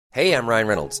Hey, I'm Ryan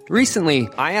Reynolds. Recently,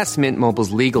 I asked Mint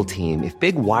Mobile's legal team if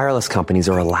big wireless companies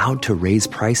are allowed to raise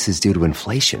prices due to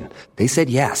inflation. They said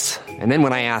yes. And then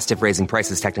when I asked if raising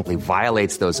prices technically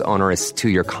violates those onerous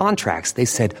two-year contracts, they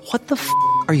said, "What the f***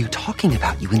 are you talking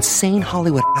about, you insane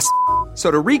Hollywood ass?" So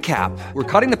to recap, we're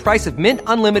cutting the price of Mint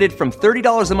Unlimited from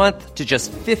 $30 a month to just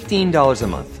 $15 a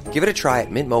month. Give it a try at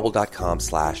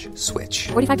mintmobile.com/switch.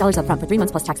 $45 up front for 3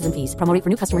 months plus taxes and fees. Promo rate for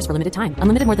new customers for limited time.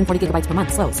 Unlimited more than 40 gigabytes per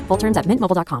month. Slows full terms at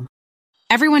mintmobile.com.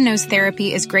 Everyone knows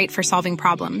therapy is great for solving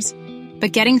problems.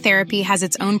 But getting therapy has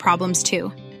its own problems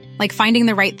too. Like finding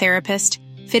the right therapist,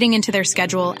 fitting into their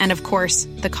schedule, and of course,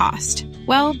 the cost.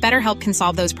 Well, BetterHelp can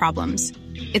solve those problems.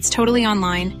 It's totally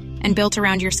online and built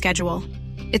around your schedule.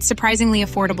 It's surprisingly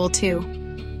affordable, too.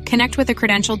 Connect with a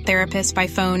credentialed therapist by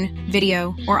phone,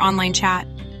 video, or online chat,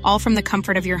 all from the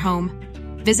comfort of your home.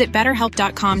 Visit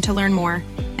BetterHelp.com to learn more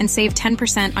and save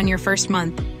 10% on your first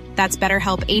month. That's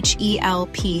BetterHelp,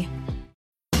 H-E-L-P.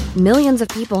 Millions of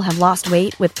people have lost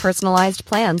weight with personalized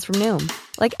plans from Noom.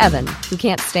 Like Evan, who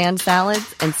can't stand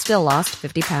salads and still lost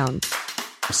 50 pounds.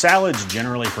 Salads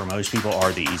generally for most people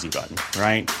are the easy button,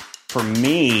 right? For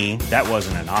me, that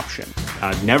wasn't an option.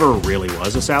 I never really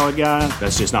was a salad guy.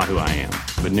 That's just not who I am.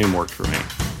 But Noom worked for me.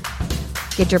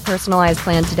 Get your personalized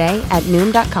plan today at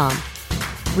Noom.com.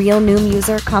 Real Noom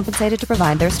user compensated to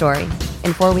provide their story.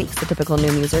 In 4 weeks, the typical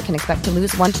Noom user can expect to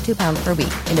lose 1 to 2 pounds per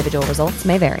week. Individual results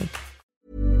may vary.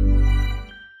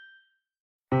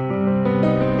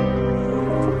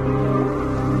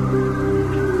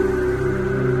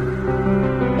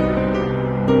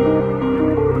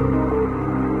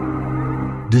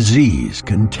 Disease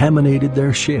contaminated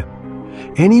their ship.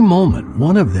 Any moment,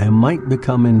 one of them might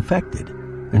become infected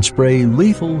and spray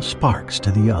lethal sparks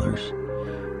to the others.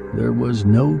 There was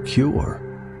no cure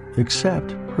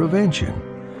except prevention,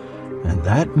 and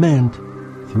that meant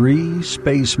 3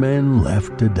 spacemen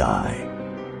left to die.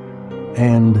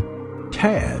 And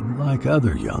Tad, like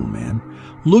other young men,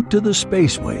 looked to the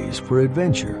spaceways for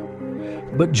adventure.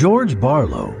 But George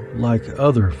Barlow, like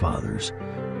other fathers,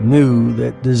 knew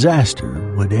that disaster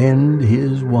would end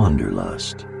his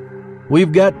wanderlust.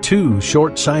 We've got 2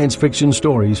 short science fiction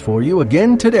stories for you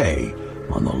again today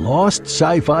on the Lost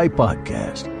Sci-Fi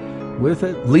Podcast, with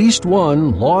at least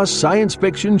one lost science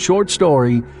fiction short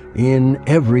story in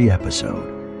every episode.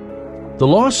 The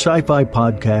Lost Sci-Fi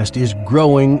Podcast is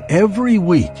growing every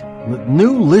week with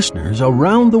new listeners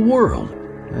around the world.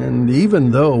 And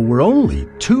even though we're only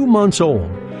 2 months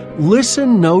old,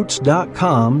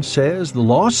 ListenNotes.com says the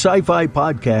Lost Sci-Fi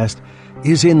Podcast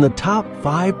is in the top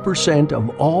 5% of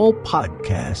all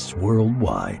podcasts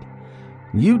worldwide.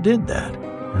 You did that,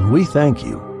 and we thank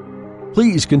you.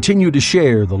 Please continue to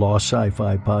share the Lost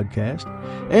Sci-Fi Podcast,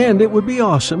 and it would be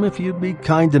awesome if you'd be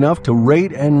kind enough to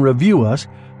rate and review us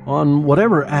on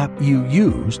whatever app you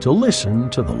use to listen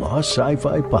to the Lost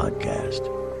Sci-Fi Podcast.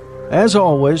 As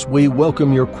always, we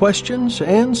welcome your questions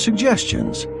and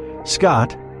suggestions.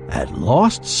 Scott at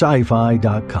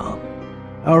LostSci-Fi.com.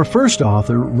 Our first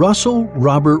author, Russell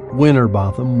Robert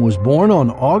Winterbotham, was born on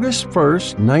August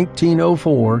 1st,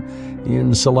 1904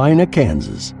 in Salina,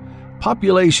 Kansas.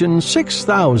 Population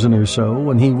 6,000 or so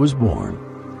when he was born.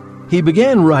 He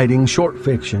began writing short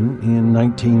fiction in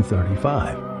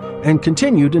 1935 and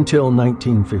continued until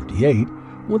 1958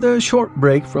 with a short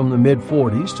break from the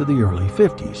mid-40s to the early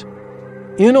 50s.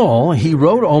 In all, he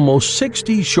wrote almost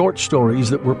 60 short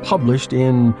stories that were published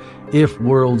in If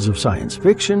Worlds of Science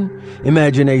Fiction,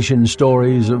 Imagination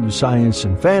Stories of Science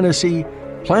and Fantasy,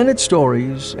 Planet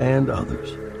Stories, and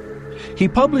others. He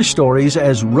published stories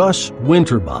as Russ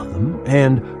Winterbotham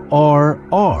and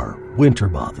R.R.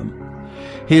 Winterbotham.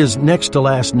 His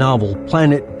next-to-last novel,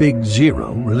 Planet Big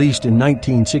Zero, released in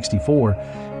 1964,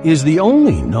 is the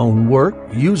only known work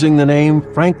using the name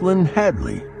Franklin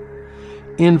Hadley.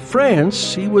 In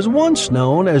France, he was once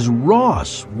known as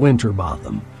Ross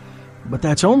Winterbotham, but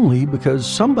that's only because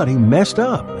somebody messed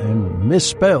up and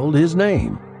misspelled his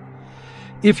name.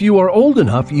 If you are old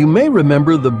enough, you may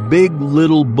remember the Big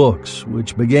Little Books,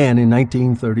 which began in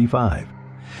 1935.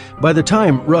 By the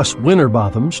time Russ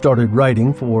Winterbotham started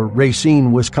writing for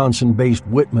Racine, Wisconsin-based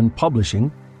Whitman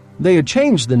Publishing, they had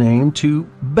changed the name to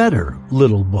Better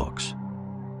Little Books.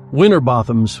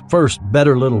 Winterbotham's first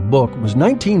Better Little Book was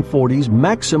 1940's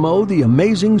Maximo the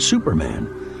Amazing Superman,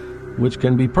 which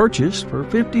can be purchased for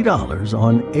 $50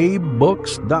 on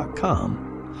abebooks.com.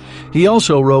 He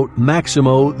also wrote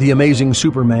Maximo the Amazing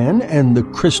Superman and the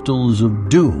Crystals of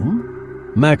Doom,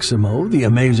 Maximo the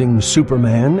Amazing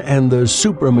Superman and the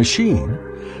Super Machine,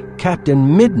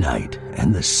 Captain Midnight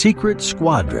and the Secret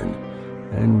Squadron,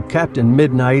 and Captain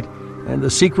Midnight and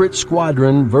the Secret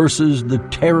Squadron versus the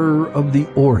Terror of the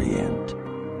Orient.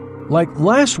 Like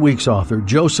last week's author,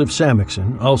 Joseph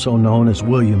Samixon, also known as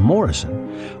William Morrison,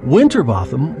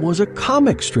 Winterbotham was a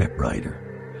comic strip writer.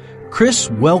 Chris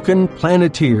Welkin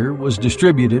Planeteer was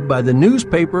distributed by the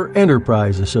Newspaper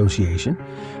Enterprise Association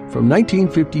from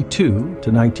 1952 to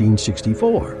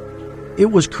 1964. It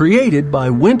was created by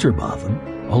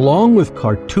Winterbotham along with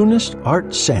cartoonist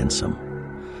Art Sansom.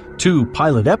 2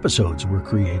 pilot episodes were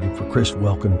created for Chris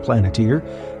Welkin Planeteer,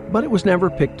 but it was never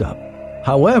picked up.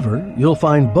 However, you'll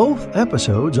find both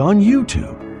episodes on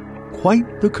YouTube.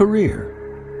 Quite the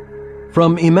career.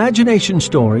 From Imagination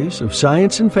Stories of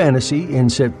Science and Fantasy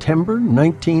in September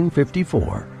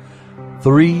 1954,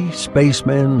 3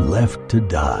 Spacemen Left to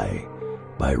Die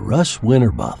by Russ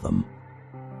Winterbotham.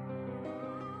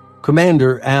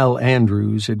 Commander Al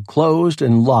Andrews had closed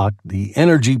and locked the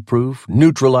energy-proof,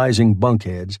 neutralizing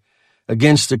bunkheads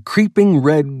against the creeping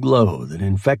red glow that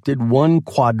infected one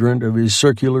quadrant of his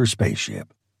circular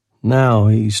spaceship. Now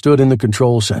he stood in the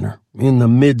control center, in the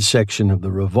midsection of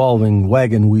the revolving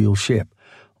wagon-wheel ship,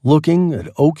 looking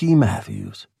at Okie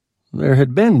Matthews. There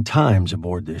had been times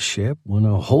aboard this ship when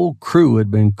a whole crew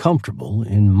had been comfortable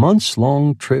in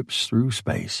months-long trips through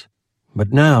space.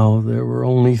 But now there were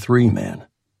only 3 men.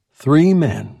 3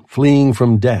 men fleeing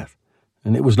from death,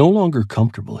 and it was no longer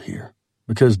comfortable here,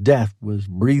 because death was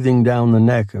breathing down the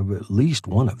neck of at least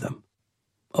one of them.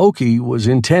 Okie was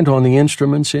intent on the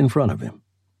instruments in front of him.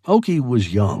 Okie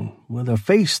was young, with a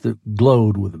face that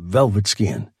glowed with velvet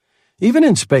skin. Even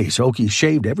in space, Okie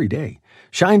shaved every day,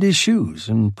 shined his shoes,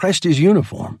 and pressed his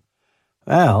uniform.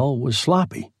 Al was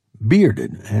sloppy,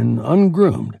 bearded, and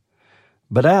ungroomed,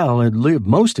 but Al had lived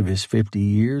most of his 50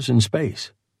 years in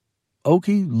space.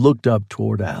 Okie looked up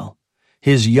toward Al.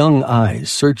 His young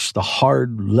eyes searched the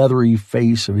hard, leathery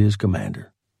face of his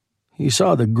commander. He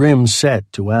saw the grim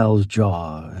set to Al's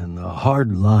jaw and the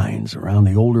hard lines around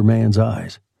the older man's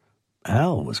eyes.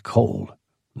 Al was cold,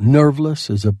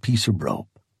 nerveless as a piece of rope.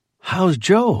 "How's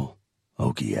Joe?"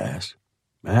 Okie asked.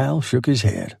 Al shook his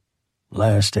head.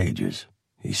 "Last stages,"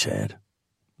 he said.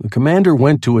 The commander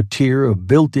went to a tier of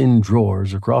built-in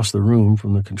drawers across the room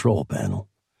from the control panel.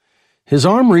 His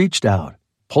arm reached out,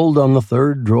 pulled on the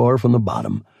 3rd drawer from the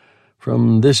bottom.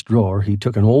 From this drawer he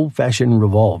took an old-fashioned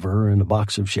revolver and a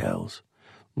box of shells.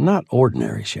 Not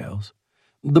ordinary shells.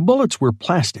 The bullets were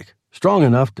plastic, strong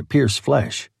enough to pierce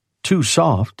flesh, too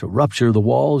soft to rupture the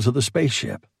walls of the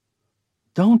spaceship.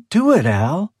 "Don't do it,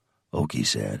 Al," Okie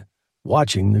said,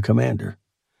 watching the commander.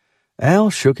 Al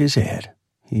shook his head.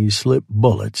 He slipped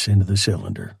bullets into the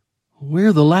cylinder.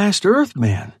 "We're the last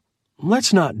Earthmen.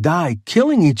 Let's not die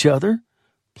killing each other,"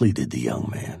 pleaded the young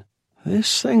man.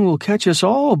 "This thing will catch us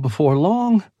all before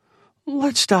long.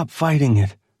 Let's stop fighting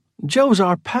it. Joe's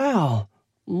our pal.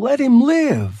 Let him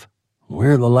live."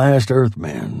 "We're the last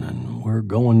Earthmen, and we're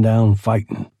going down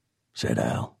fighting," said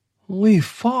Al. "We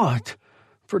fought.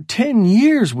 For 10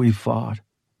 years we fought.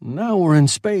 Now we're in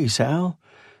space, Al.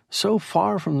 So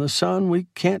far from the sun we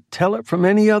can't tell it from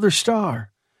any other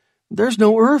star. There's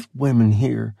no Earth women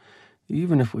here.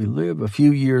 Even if we live a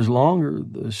few years longer,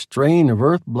 the strain of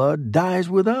Earth blood dies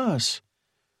with us.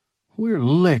 We're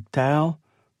licked, Al.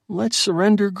 Let's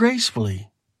surrender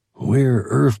gracefully." "We're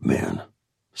Earthmen,"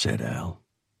 said Al.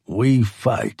 "We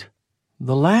fight."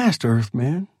 "The last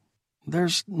Earthmen?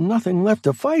 There's nothing left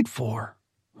to fight for."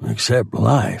 "Except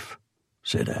life,"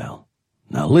 said Al.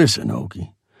 "Now listen,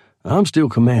 Okie. I'm still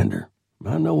commander.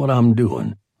 I know what I'm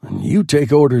doing, and you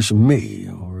take orders from me,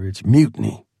 or it's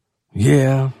mutiny.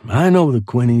 Yeah, I know the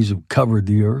Quinnies have covered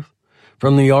the Earth.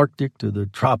 From the Arctic to the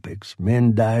tropics,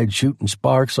 men died shooting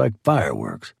sparks like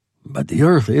fireworks. But the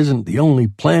Earth isn't the only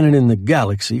planet in the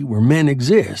galaxy where men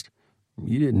exist.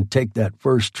 You didn't take that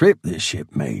first trip this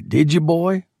ship made, did you,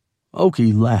 boy?"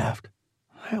 Okie laughed.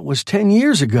 "That was 10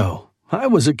 years ago. I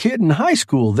was a kid in high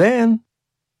school then."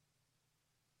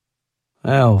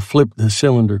 Al flipped the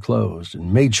cylinder closed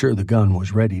and made sure the gun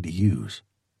was ready to use.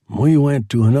 "We went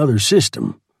to another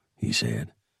system," he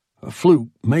said. "A fluke,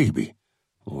 maybe.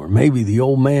 Or maybe the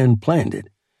old man planned it.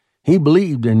 He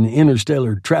believed in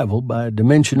interstellar travel by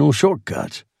dimensional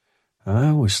shortcuts.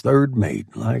 I was third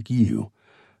mate, like you.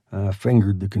 I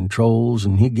fingered the controls,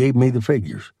 and he gave me the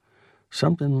figures.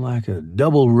 Something like a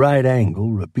double right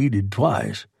angle repeated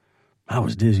twice. I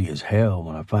was dizzy as hell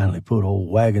when I finally put old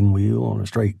Wagon Wheel on a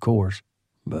straight course.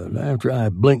 But after I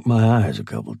blinked my eyes a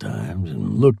couple times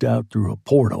and looked out through a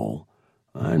porthole,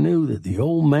 I knew that the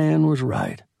old man was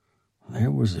right.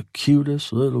 There was the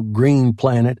cutest little green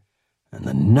planet and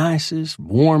the nicest,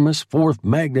 warmest 4th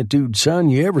magnitude sun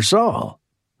you ever saw."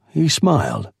 He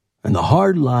smiled, and the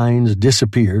hard lines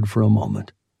disappeared for a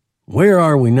moment. "Where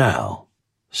are we now?"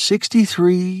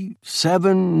 63,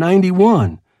 7,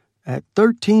 91. At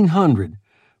 1,300.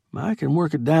 I can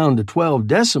work it down to 12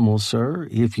 decimals, sir,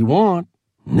 if you want.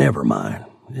 Never mind.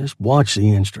 Just watch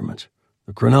the instruments.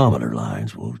 The chronometer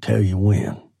lines will tell you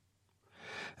when.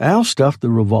 Al stuffed the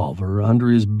revolver under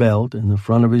his belt in the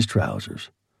front of his trousers.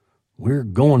 We're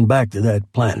going back to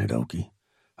that planet, Okie.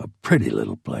 A pretty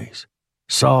little place,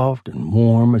 soft and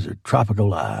warm as a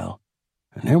tropical isle.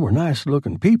 And there were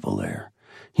nice-looking people there,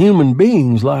 human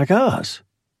beings like us.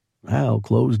 Al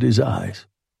closed his eyes.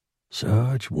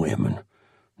 Such women,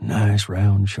 nice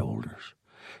round shoulders,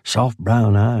 soft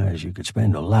brown eyes you could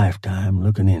spend a lifetime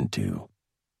looking into.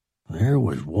 There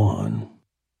was one.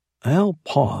 Al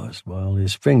paused while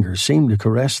his fingers seemed to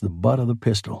caress the butt of the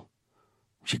pistol.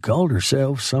 She called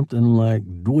herself something like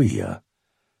Dwea.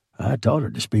 I taught her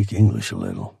to speak English a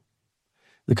little.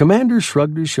 The commander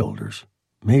shrugged his shoulders.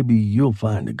 Maybe you'll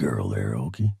find a girl there,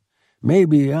 Okie.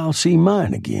 Maybe I'll see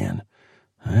mine again.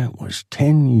 That was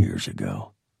 10 years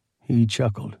ago. He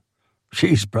chuckled.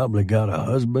 She's probably got a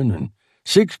husband and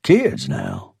 6 kids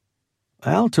now.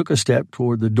 Al took a step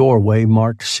toward the doorway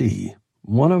marked C,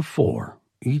 one of 4,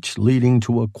 each leading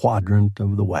to a quadrant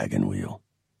of the wagon wheel.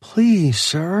 Please,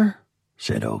 sir,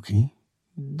 said Okie.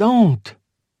 Don't.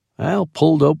 Al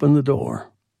pulled open the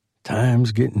door.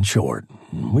 Time's getting short,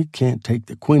 and we can't take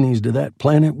the Quinnies to that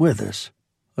planet with us.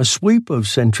 A sweep of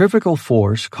centrifugal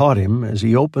force caught him as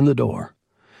he opened the door.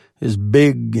 His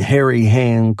big, hairy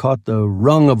hand caught the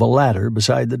rung of a ladder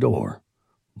beside the door.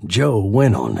 Joe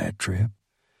went on that trip.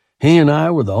 He and I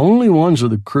were the only ones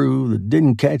of the crew that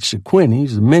didn't catch the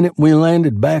Quinnies the minute we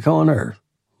landed back on Earth.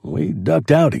 We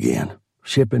ducked out again,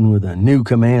 shipping with a new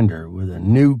commander, with a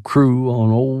new crew on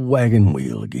old wagon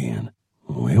wheel again.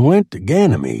 We went to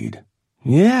Ganymede.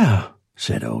 Yeah,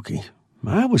 said Okie.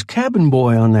 I was cabin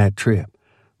boy on that trip.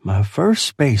 My first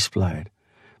space flight.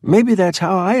 Maybe that's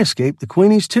how I escaped the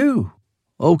Quinnies, too.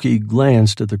 Okie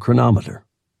glanced at the chronometer.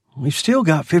 We've still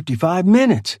got 55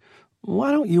 minutes.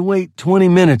 Why don't you wait 20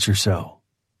 minutes or so?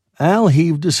 Al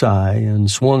heaved a sigh and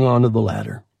swung onto the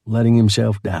ladder, letting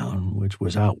himself down, which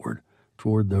was outward,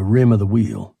 toward the rim of the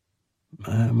wheel.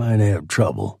 I might have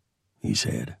trouble, he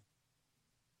said.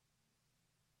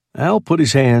 Al put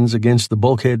his hands against the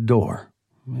bulkhead door.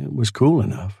 It was cool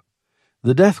enough.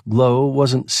 The death glow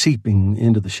wasn't seeping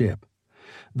into the ship.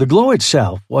 The glow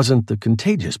itself wasn't the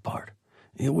contagious part.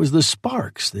 It was the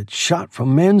sparks that shot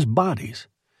from men's bodies.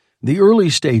 The early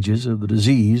stages of the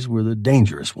disease were the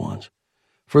dangerous ones.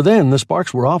 For then the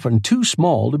sparks were often too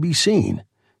small to be seen.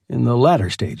 In the latter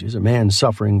stages, a man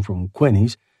suffering from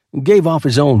Quinnies gave off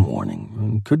his own warning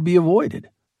and could be avoided.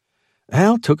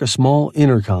 Al took a small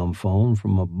intercom phone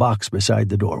from a box beside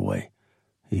the doorway.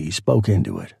 He spoke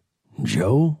into it.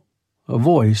 Joe? A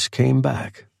voice came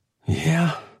back.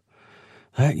 Yeah?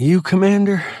 That you,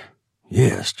 Commander?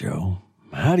 Yes, Joe.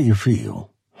 How do you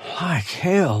feel? Like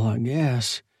hell, I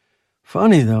guess.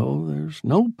 Funny, though, there's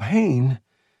no pain.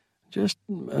 Just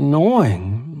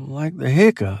annoying, like the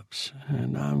hiccups,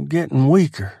 and I'm getting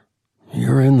weaker.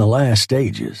 You're in the last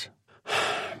stages.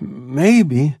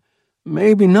 Maybe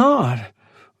not.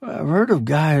 I've heard of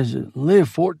guys that live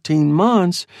 14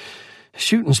 months,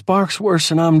 shooting sparks worse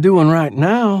than I'm doing right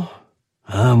now.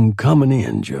 I'm coming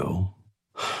in, Joe.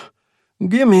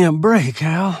 Give me a break,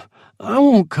 Al. I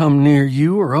won't come near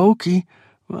you or Okie.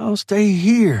 I'll stay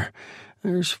here.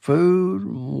 There's food,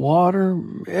 water,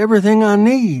 everything I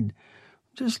need.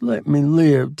 Just let me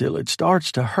live till it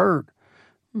starts to hurt.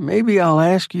 Maybe I'll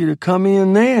ask you to come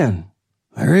in then.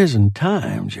 There isn't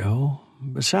time, Joe.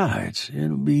 Besides,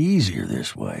 it'll be easier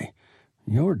this way.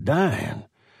 You're dying.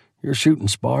 You're shooting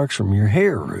sparks from your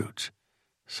hair roots.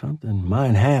 Something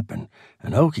might happen,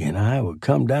 and Okie and I would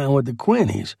come down with the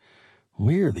Quinnies.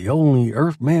 We're the only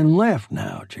Earthmen left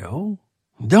now, Joe.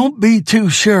 Don't be too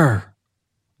sure.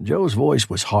 Joe's voice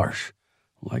was harsh,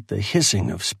 like the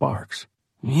hissing of sparks.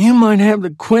 You might have the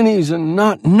Quinnies and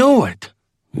not know it.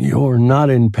 You're not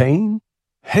in pain?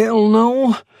 Hell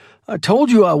no. I told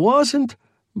you I wasn't,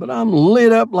 but I'm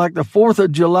lit up like the 4th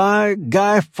of July,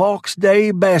 Guy Fawkes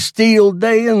Day, Bastille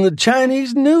Day, and the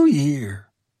Chinese New Year.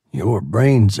 Your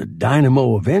brain's a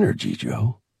dynamo of energy,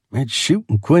 Joe. It's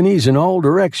shooting Quinnies in all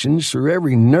directions through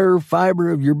every nerve fiber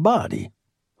of your body.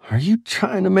 Are you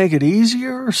trying to make it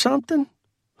easier or something?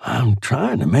 I'm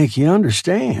trying to make you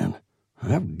understand.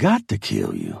 I've got to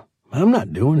kill you. I'm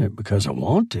not doing it because I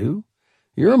want to.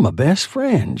 You're my best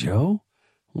friend, Joe.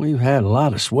 We've had a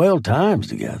lot of swell times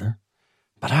together.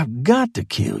 But I've got to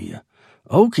kill you.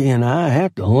 Okie and I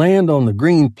have to land on the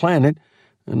green planet,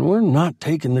 and we're not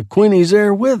taking the Quinnies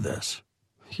there with us.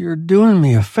 You're doing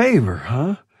me a favor,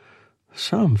 huh?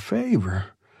 Some favor.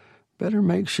 Better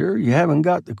make sure you haven't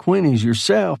got the quinnies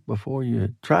yourself before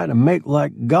you try to make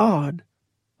like God."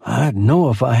 "I'd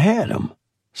know if I had 'em,"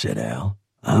 said Al.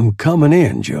 "I'm coming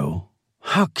in, Joe."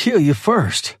 "I'll kill you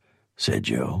first," said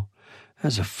Joe,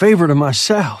 "as a favor to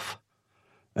myself."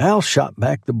 Al shot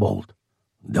back the bolt.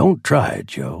 "Don't try it,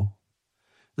 Joe."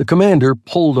 The commander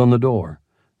pulled on the door.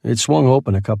 It swung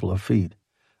open a couple of feet.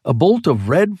 A bolt of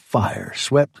red fire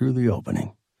swept through the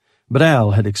opening. But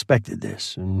Al had expected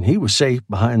this, and he was safe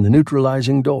behind the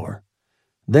neutralizing door.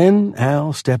 Then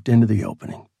Al stepped into the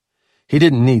opening. He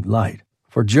didn't need light,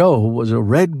 for Joe was a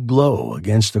red glow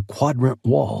against the quadrant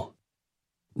wall.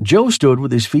 Joe stood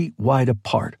with his feet wide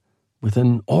apart, with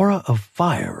an aura of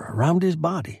fire around his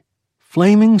body.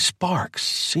 Flaming sparks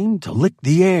seemed to lick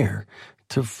the air,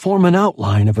 to form an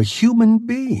outline of a human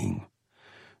being.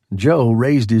 Joe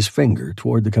raised his finger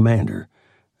toward the commander,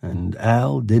 and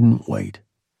Al didn't wait.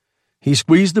 He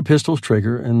squeezed the pistol's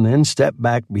trigger and then stepped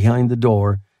back behind the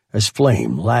door as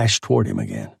flame lashed toward him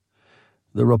again.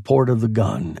 The report of the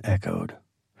gun echoed.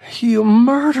 "You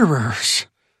murderers!"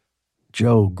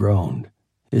 Joe groaned.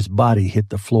 His body hit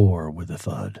the floor with a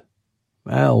thud.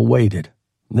 Al waited,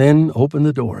 then opened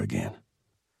the door again.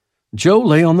 Joe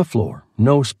lay on the floor.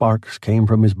 No sparks came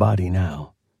from his body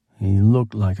now. He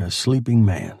looked like a sleeping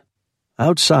man.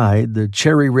 Outside, the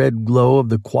cherry-red glow of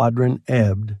the quadrant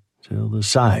ebbed till the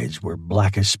sides were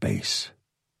black as space.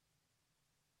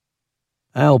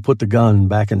 Al put the gun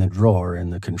back in the drawer in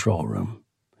the control room.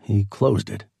 He closed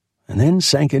it, and then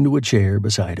sank into a chair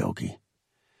beside Okie.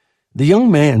 The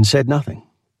young man said nothing,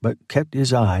 but kept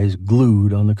his eyes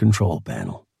glued on the control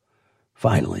panel.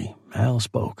 Finally, Al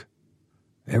spoke.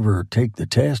 "Ever take the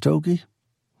test, Okie?"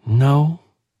 "No."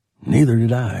 "Neither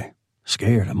did I.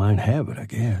 Scared I might have it, I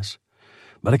guess.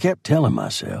 But I kept telling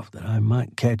myself that I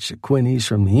might catch the quinnies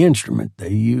from the instrument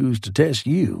they used to test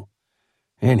you.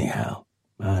 Anyhow,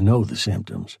 I know the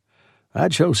symptoms.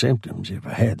 I'd show symptoms if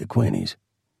I had the quinnies.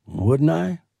 Wouldn't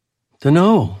I?"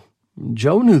 "Dunno.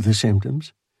 Joe knew the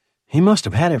symptoms. He must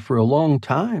have had it for a long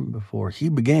time before he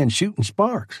began shooting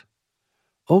sparks."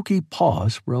 Okie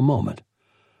paused for a moment.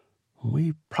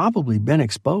 "We've probably been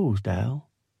exposed, Al."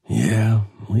 "Yeah,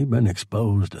 we've been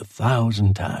exposed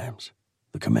 1,000 times,"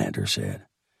 the commander said.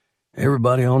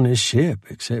 "Everybody on this ship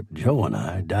except Joe and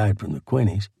I died from the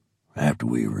quinnies after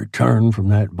we returned from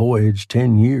that voyage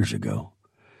 10 years ago.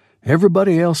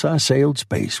 Everybody else I sailed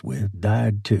space with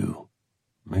died too,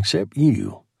 except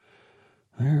you.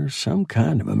 There's some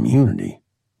kind of immunity.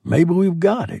 Maybe we've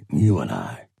got it, you and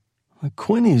I." "The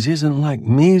quinnies isn't like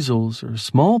measles or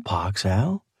smallpox,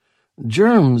 Al.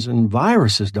 Germs and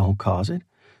viruses don't cause it.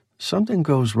 Something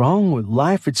goes wrong with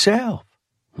life itself."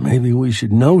 "Maybe we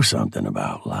should know something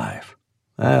about life."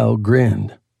 Al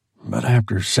grinned. "But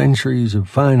after centuries of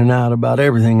finding out about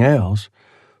everything else,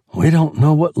 we don't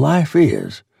know what life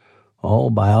is. All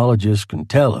biologists can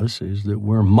tell us is that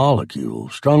we're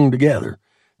molecules strung together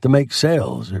to make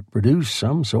cells that produce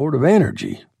some sort of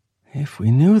energy." "If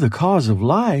we knew the cause of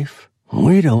life..."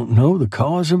 "We don't know the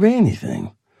cause of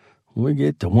anything. We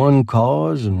get to one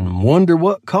cause and wonder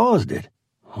what caused it.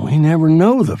 We never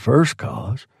know the first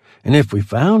cause, and if we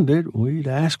found it, we'd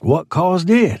ask what caused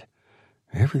it.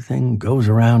 Everything goes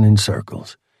around in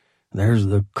circles. There's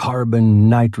the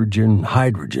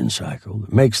carbon-nitrogen-hydrogen cycle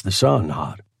that makes the sun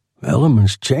hot.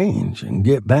 Elements change and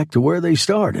get back to where they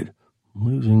started,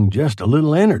 losing just a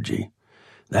little energy.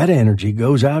 That energy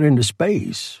goes out into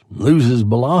space, loses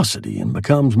velocity, and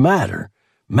becomes matter.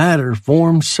 Matter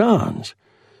forms suns.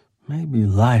 Maybe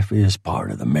life is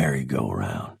part of the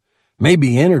merry-go-round.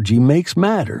 Maybe energy makes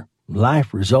matter.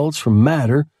 Life results from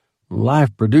matter.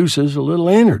 Life produces a little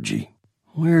energy."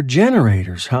 "We're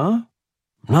generators, huh?"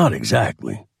 "Not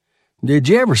exactly. Did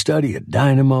you ever study a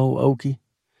dynamo, Okie?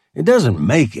 It doesn't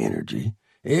make energy.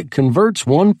 It converts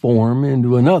one form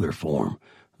into another form,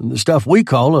 the stuff we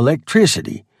call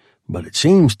electricity, but it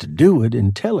seems to do it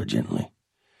intelligently.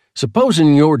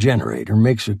 Supposing your generator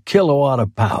makes a kilowatt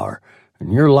of power,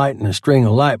 and you're lighting a string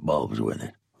of light bulbs with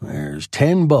it. There's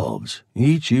 10 bulbs,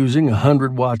 each using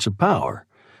 100 watts of power,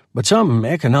 but some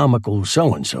economical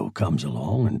so-and-so comes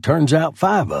along and turns out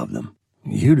 5 of them.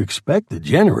 You'd expect the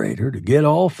generator to get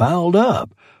all fouled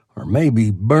up, or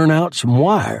maybe burn out some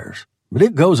wires, but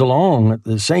it goes along at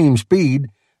the same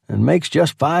speed and makes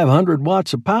just 500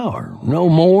 watts of power, no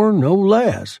more, no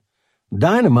less.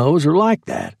 Dynamos are like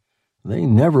that. They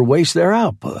never waste their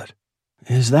output."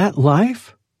 "Is that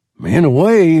life?" "In a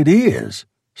way, it is,"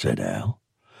 said Al.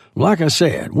 "Like I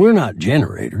said, we're not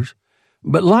generators,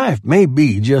 but life may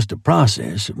be just a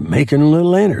process of making a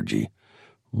little energy.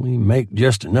 We make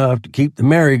just enough to keep the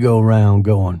merry-go-round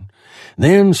going.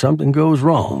 Then something goes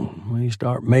wrong. We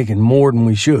start making more than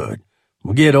we should,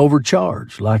 We get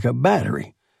overcharged like a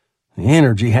battery. The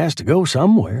energy has to go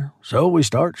somewhere, so we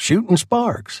start shooting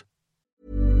sparks.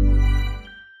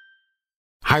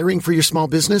 Hiring for your small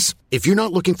business? If you're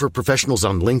not looking for professionals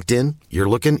on LinkedIn, you're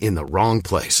looking in the wrong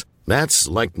place. That's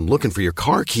like looking for your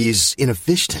car keys in a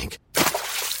fish tank.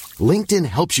 LinkedIn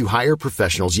helps you hire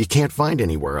professionals you can't find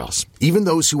anywhere else, even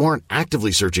those who aren't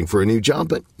actively searching for a new job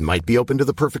but might be open to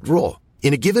the perfect role.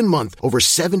 In a given month, over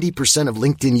 70% of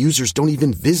LinkedIn users don't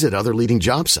even visit other leading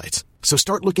job sites. So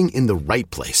start looking in the right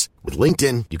place. With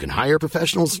LinkedIn, you can hire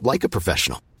professionals like a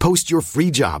professional. Post your free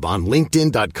job on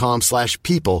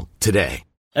linkedin.com/people today.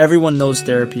 Everyone knows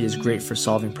therapy is great for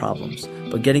solving problems,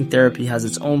 but getting therapy has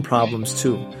its own problems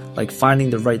too, like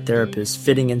finding the right therapist,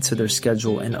 fitting into their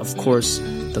schedule, and of course,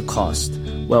 the cost.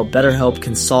 Well, BetterHelp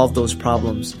can solve those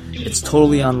problems. It's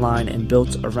totally online and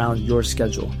built around your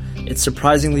schedule. It's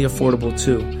surprisingly affordable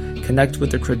too. Connect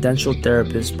with a credentialed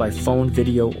therapist by phone,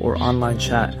 video, or online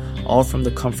chat, all from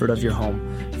the comfort of your home.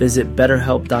 Visit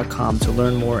BetterHelp.com to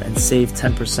learn more and save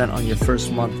 10% on your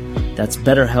first month. That's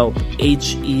BetterHelp,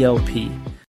 H-E-L-P.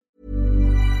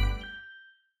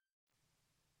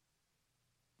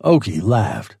 Okie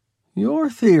laughed. Your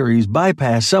theories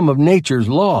bypass some of nature's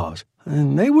laws,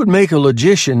 and they would make a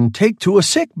logician take to a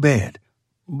sick bed.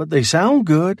 But they sound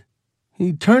good.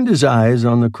 He turned his eyes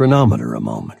on the chronometer a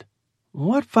moment.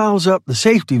 What fouls up the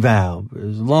safety valve,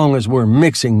 as long as we're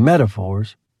mixing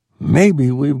metaphors? Maybe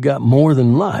we've got more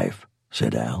than life,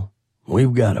 said Al.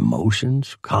 We've got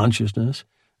emotions, consciousness,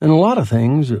 and a lot of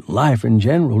things that life in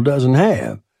general doesn't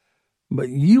have. But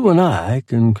you and I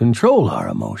can control our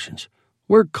emotions.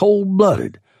 We're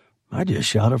cold-blooded. I just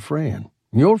shot a friend,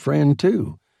 your friend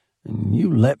too, and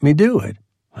you let me do it.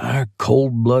 Our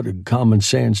cold-blooded common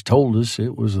sense told us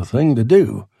it was the thing to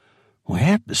do. We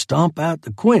have to stomp out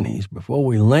the Quinnies before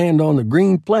we land on the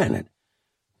green planet.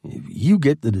 If you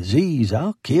get the disease,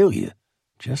 I'll kill you,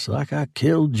 just like I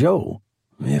killed Joe.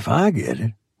 If I get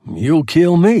it, you'll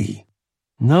kill me.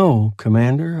 No,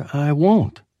 Commander, I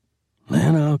won't.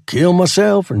 Then I'll kill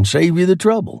myself and save you the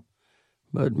trouble.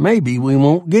 But maybe we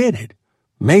won't get it.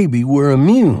 Maybe we're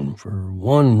immune for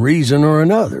one reason or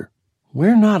another.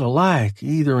 We're not alike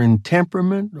either in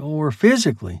temperament or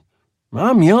physically.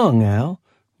 I'm young, Al.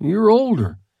 You're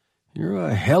older. You're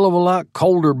a hell of a lot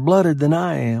colder-blooded than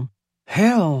I am.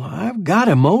 Hell, I've got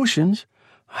emotions.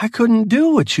 I couldn't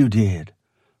do what you did.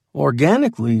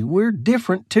 Organically, we're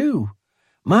different, too.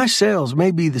 My cells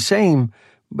may be the same,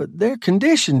 but they're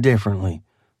conditioned differently.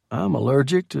 I'm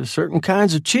allergic to certain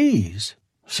kinds of cheese.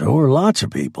 So are lots of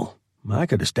people. I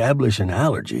could establish an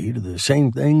allergy to the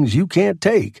same things you can't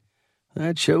take.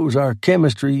 That shows our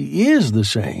chemistry is the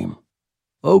same.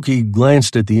 Okie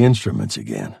glanced at the instruments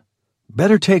again.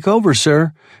 Better take over,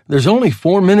 sir. There's only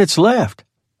 4 minutes left.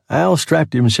 Al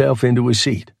strapped himself into his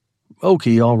seat.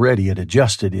 Okie already had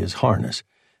adjusted his harness,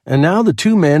 and now the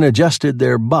two men adjusted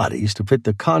their bodies to fit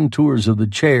the contours of the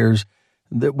chairs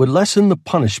that would lessen the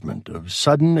punishment of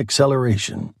sudden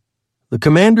acceleration. The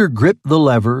commander gripped the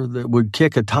lever that would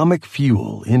kick atomic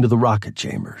fuel into the rocket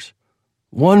chambers.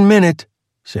 1 minute,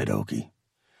 said Okie.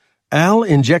 Al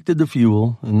injected the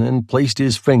fuel and then placed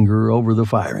his finger over the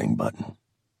firing button.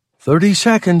 30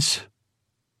 seconds.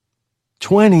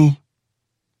 20.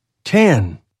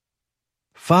 10.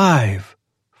 5.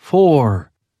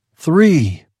 4.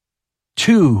 3.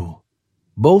 2.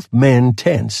 Both men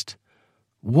tensed.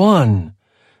 1.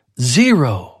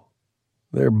 0.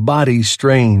 Their bodies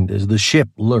strained as the ship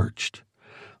lurched.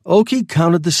 Okie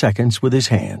counted the seconds with his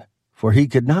hand, for he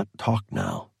could not talk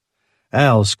now.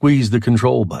 Al squeezed the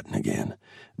control button again.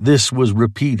 This was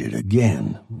repeated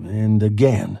again and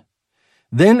again.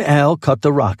 Then Al cut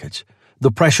the rockets.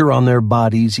 The pressure on their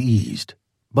bodies eased.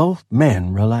 Both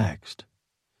men relaxed.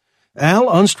 Al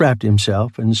unstrapped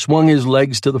himself and swung his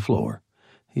legs to the floor.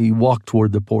 He walked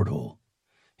toward the porthole.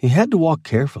 He had to walk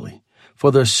carefully, for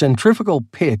the centrifugal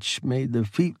pitch made the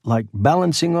feet like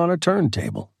balancing on a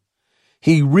turntable.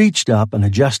 He reached up and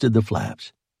adjusted the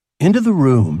flaps. Into the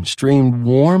room streamed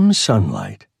warm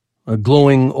sunlight. A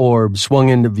glowing orb swung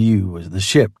into view as the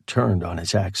ship turned on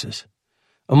its axis.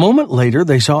 A moment later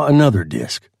they saw another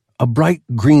disk, a bright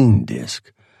green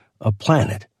disk, a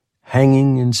planet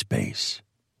hanging in space.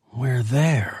 "We're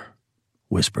there,"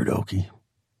 whispered Okie.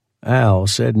 Al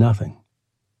said nothing.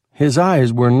 His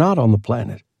eyes were not on the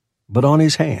planet, but on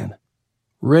his hand,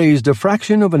 raised a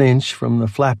fraction of an inch from the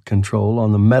flap control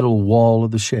on the metal wall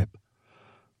of the ship.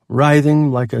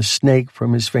 Writhing like a snake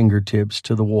from his fingertips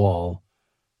to the wall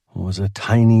was a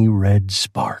tiny red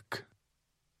spark.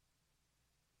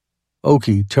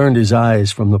 Okie turned his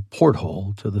eyes from the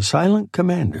porthole to the silent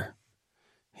commander.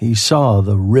 He saw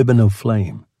the ribbon of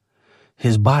flame.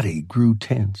 His body grew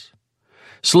tense.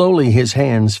 Slowly his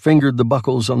hands fingered the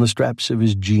buckles on the straps of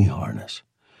his G-harness.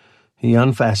 He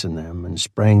unfastened them and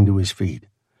sprang to his feet.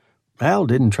 Al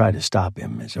didn't try to stop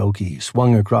him as Okie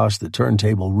swung across the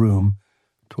turntable room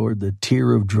toward the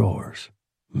tier of drawers.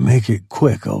 "Make it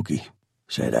quick, Okie,"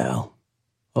 said Al.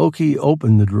 Okie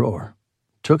opened the drawer,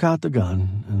 took out the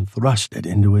gun, and thrust it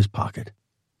into his pocket.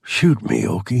 "Shoot me,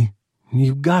 Okie.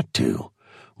 You've got to.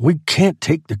 We can't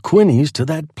take the Quinnies to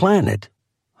that planet."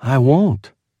 "I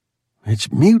won't.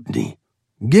 It's mutiny.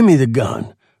 Give me the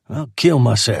gun. I'll kill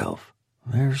myself."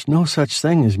 "There's no such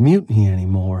thing as mutiny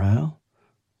anymore, Al.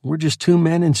 We're just two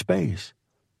men in space,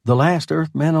 the last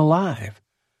Earthmen alive.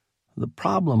 The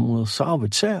problem will solve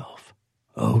itself."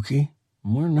 "Okie,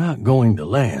 we're not going to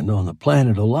land on the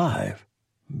planet alive.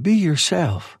 Be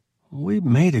yourself. We've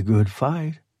made a good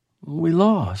fight. We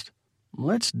lost.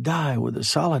 Let's die with a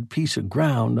solid piece of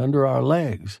ground under our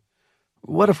legs.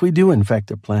 What if we do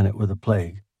infect a planet with a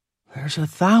plague? There's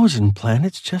 1,000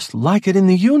 planets just like it in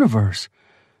the universe.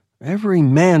 Every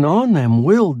man on them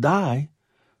will die.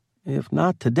 If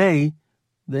not today,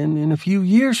 then in a few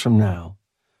years from now.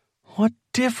 What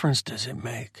difference does it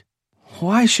make?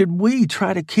 Why should we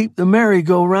try to keep the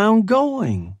merry-go-round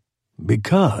going?"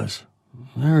 "Because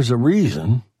there's a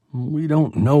reason. We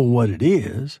don't know what it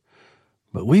is.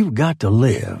 But we've got to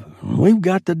live, and we've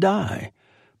got to die.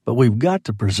 But we've got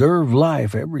to preserve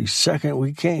life every second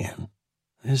we can."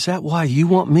 "Is that why you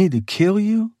want me to kill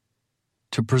you?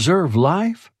 To preserve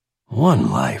life?"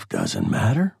 "One life doesn't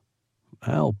matter."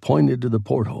 Al pointed to the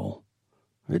porthole.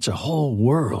 "It's a whole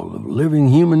world of living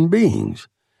human beings.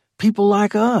 People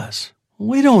like us.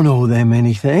 We don't owe them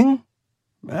anything."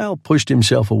 Al pushed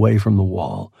himself away from the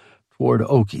wall, toward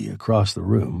Okie across the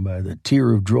room by the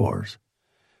tier of drawers.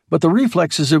 But the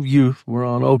reflexes of youth were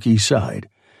on Okie's side.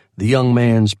 The young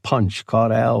man's punch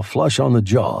caught Al flush on the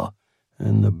jaw,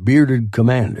 and the bearded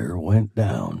commander went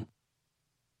down.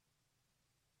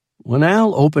 When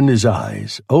Al opened his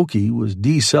eyes, Okie was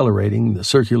decelerating the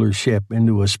circular ship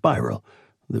into a spiral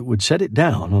that would set it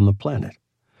down on the planet.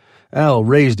 Al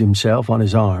raised himself on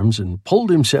his arms and pulled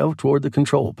himself toward the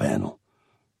control panel.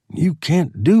 "You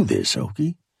can't do this,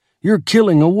 Okie. You're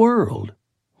killing a world."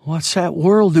 "What's that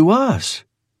world to us?"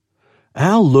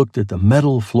 Al looked at the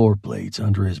metal floor plates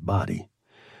under his body.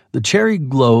 The cherry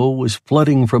glow was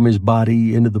flooding from his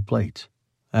body into the plates.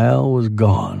 Al was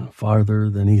gone farther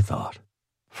than he thought.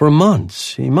 For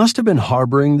months, he must have been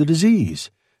harboring the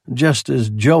disease, just as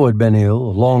Joe had been ill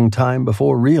a long time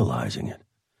before realizing it.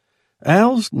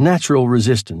 Al's natural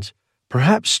resistance,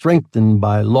 perhaps strengthened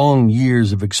by long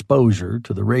years of exposure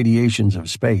to the radiations of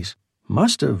space,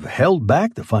 must have held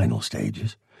back the final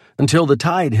stages until the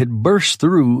tide had burst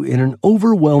through in an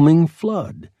overwhelming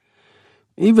flood.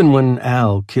 Even when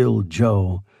Al killed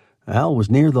Joe, Al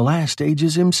was near the last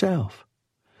stages himself.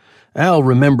 Al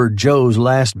remembered Joe's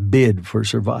last bid for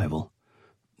survival.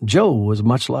 Joe was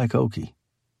much like Okie.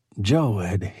 Joe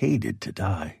had hated to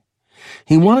die.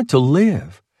 He wanted to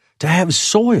live, to have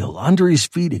soil under his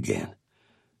feet again.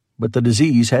 But the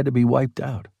disease had to be wiped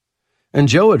out. And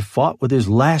Joe had fought with his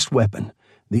last weapon,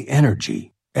 the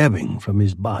energy ebbing from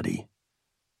his body.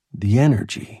 The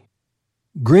energy.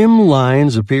 Grim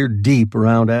lines appeared deep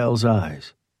around Al's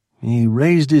eyes. He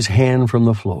raised his hand from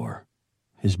the floor.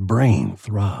 His brain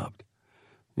throbbed.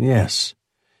 Yes,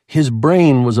 his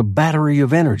brain was a battery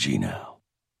of energy now.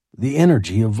 The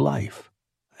energy of life.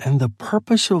 And the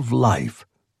purpose of life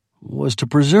was to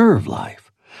preserve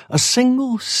life. A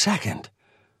single second,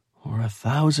 or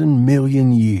 1,000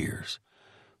 million years.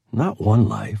 Not one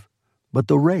life, but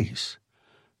the race.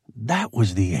 That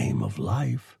was the aim of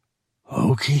life.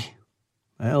 "Okie?"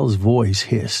 Al's voice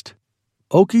hissed.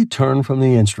 Okie turned from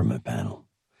the instrument panel.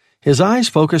 His eyes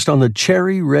focused on the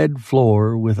cherry-red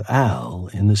floor with Al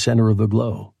in the center of the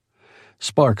glow.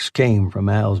 Sparks came from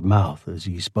Al's mouth as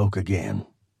he spoke again.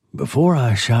 "Before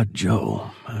I shot Joe,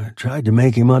 I tried to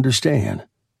make him understand.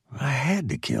 I had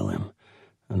to kill him,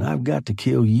 and I've got to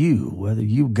kill you whether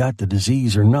you've got the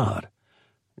disease or not.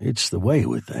 It's the way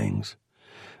with things.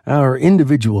 Our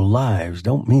individual lives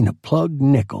don't mean a plugged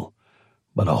nickel,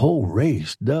 but a whole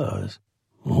race does.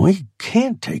 We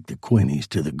can't take the Quinnies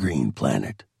to the green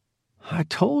planet." "I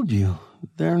told you,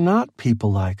 they're not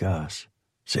people like us,"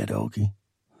 said Okie.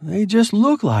 "They just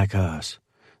look like us.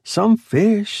 Some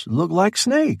fish look like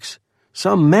snakes.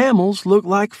 Some mammals look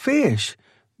like fish,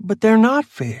 but they're not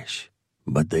fish."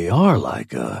 "But they are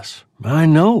like us. I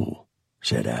know,"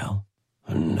 said Al.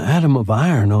 "An atom of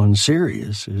iron on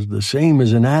Sirius is the same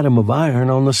as an atom of iron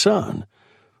on the sun.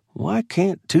 Why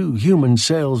can't two human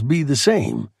cells be the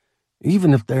same,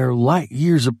 even if they're light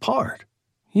years apart?"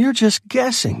 "You're just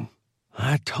guessing.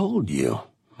 I told you.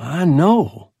 I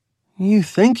know. You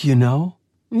think you know.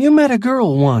 You met a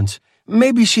girl once.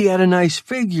 Maybe she had a nice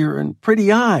figure and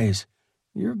pretty eyes.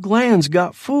 Your glands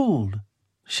got fooled.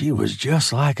 She was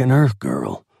just like an Earth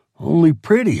girl, only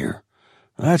prettier.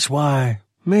 That's why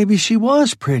maybe she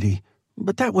was pretty,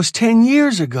 but that was 10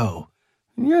 years ago.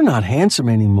 You're not handsome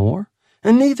anymore,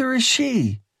 and neither is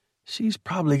she. She's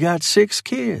probably got 6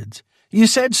 kids. You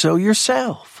said so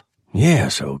yourself.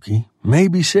 Yes, Okie,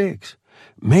 maybe 6.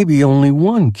 Maybe only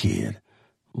 1 kid.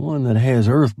 One that has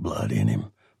Earth blood in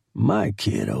him. My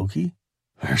kid, Okie.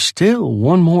 There's still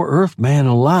one more Earth man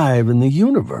alive in the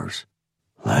universe.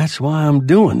 That's why I'm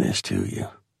doing this to you.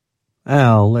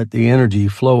 Al let the energy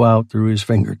flow out through his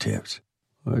fingertips.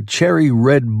 A cherry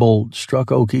red bolt struck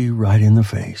Okie right in the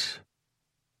face.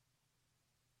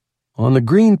 On the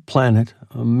green planet,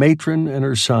 a matron and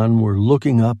her son were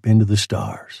looking up into the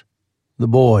stars. The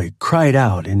boy cried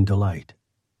out in delight.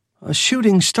 "A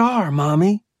shooting star,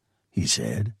 Mommy," he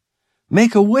said.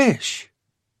 "Make a wish."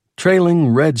 Trailing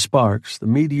red sparks, the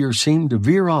meteor seemed to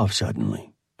veer off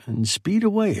suddenly and speed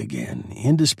away again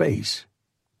into space.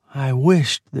 "I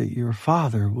wished that your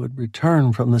father would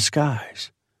return from the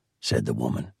skies," said the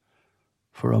woman.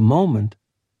 "For a moment,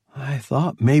 I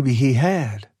thought maybe he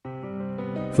had."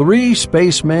 3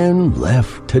 Spacemen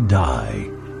Left to Die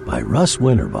by Russ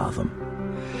Winterbotham.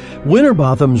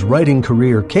 Winterbotham's writing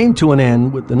career came to an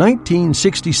end with the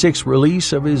 1966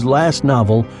 release of his last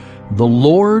novel, The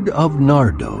Lord of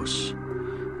Nardos.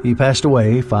 He passed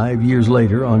away 5 years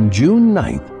later on June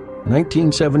 9th,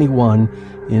 1971,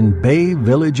 in Bay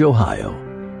Village, Ohio.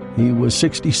 He was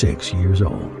 66 years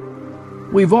old.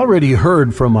 We've already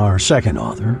heard from our second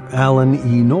author, Alan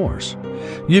E. Nourse.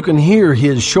 You can hear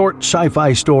his short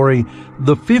sci-fi story,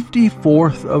 The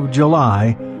 54th of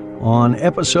July, on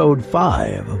Episode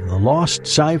 5 of the Lost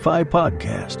Sci-Fi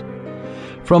Podcast.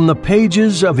 From the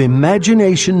pages of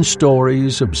imagination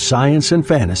stories of science and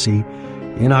fantasy,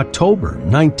 in October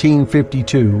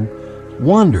 1952,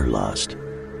 Wanderlust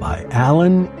by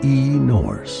Alan E.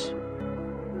 Nourse.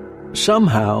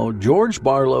 Somehow, George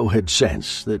Barlow had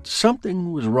sensed that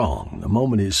something was wrong the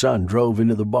moment his son drove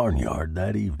into the barnyard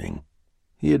that evening.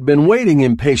 He had been waiting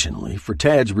impatiently for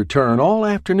Tad's return all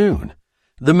afternoon.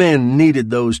 The men needed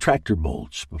those tractor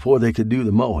bolts before they could do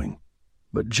the mowing.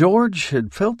 But George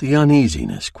had felt the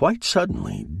uneasiness quite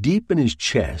suddenly deep in his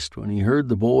chest when he heard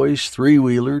the boys'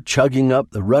 three-wheeler chugging up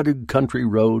the rutted country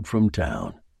road from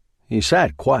town. He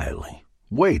sat quietly,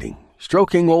 waiting,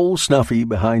 stroking old Snuffy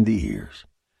behind the ears.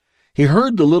 He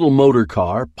heard the little motor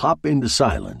car pop into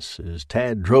silence as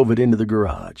Tad drove it into the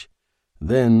garage.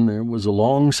 Then there was a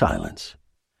long silence.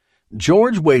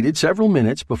 George waited several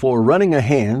minutes before running a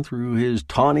hand through his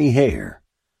tawny hair.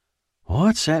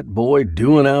 "What's that boy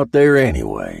doing out there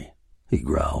anyway?" he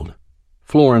growled.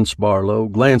 Florence Barlow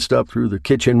glanced up through the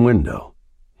kitchen window.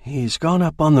 "He's gone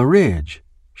up on the ridge,"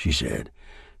 she said.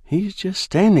 "He's just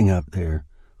standing up there,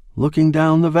 looking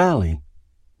down the valley."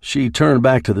 She turned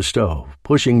back to the stove,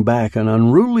 pushing back an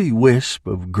unruly wisp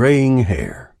of graying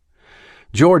hair.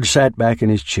 George sat back in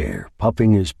his chair,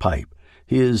 puffing his pipe,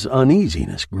 his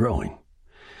uneasiness growing.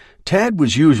 Tad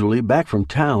was usually back from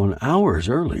town hours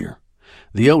earlier.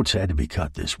 The oats had to be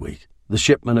cut this week. The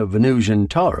shipment of Venusian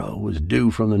taro was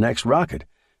due from the next rocket,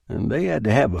 and they had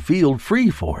to have a field free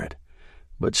for it.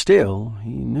 But still,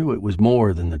 he knew it was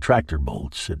more than the tractor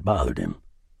bolts that bothered him.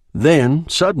 Then,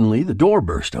 suddenly, the door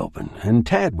burst open, and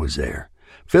Tad was there,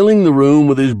 filling the room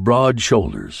with his broad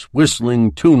shoulders,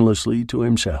 whistling tunelessly to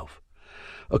himself.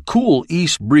 A cool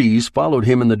east breeze followed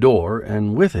him in the door,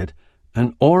 and with it,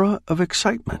 an aura of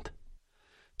excitement.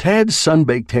 Tad's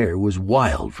sun-baked hair was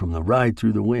wild from the ride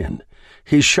through the wind,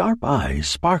 his sharp eyes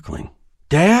sparkling.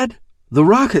 "Dad, the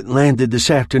rocket landed this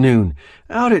afternoon,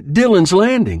 out at Dillon's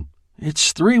Landing.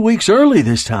 It's 3 weeks early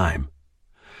this time."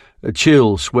 A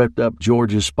chill swept up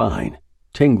George's spine,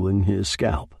 tingling his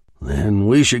scalp. "Then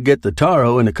we should get the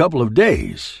taro in a couple of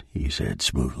days," he said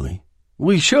smoothly.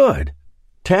 "We should."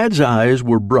 Tad's eyes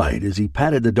were bright as he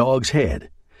patted the dog's head.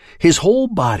 His whole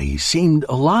body seemed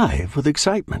alive with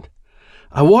excitement.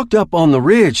 "I walked up on the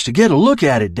ridge to get a look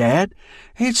at it, Dad.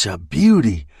 It's a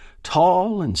beauty,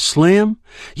 tall and slim.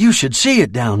 You should see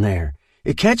it down there.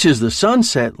 It catches the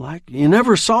sunset like you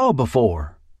never saw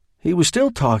before." He was still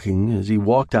talking as he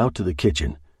walked out to the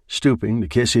kitchen, stooping to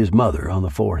kiss his mother on the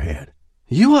forehead.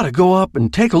 "You ought to go up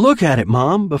and take a look at it,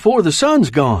 Mom, before the sun's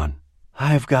gone."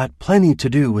 "I've got plenty to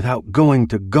do without going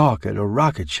to gawk at a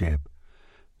rocket ship."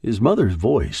 His mother's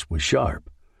voice was sharp.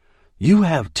 "You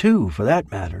have too, for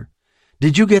that matter.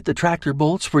 Did you get the tractor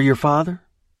bolts for your father?"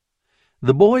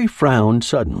 The boy frowned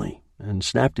suddenly and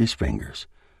snapped his fingers.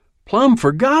 "Plumb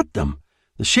forgot them.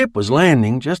 The ship was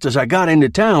landing just as I got into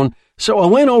town, so I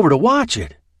went over to watch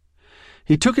it."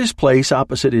 He took his place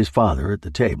opposite his father at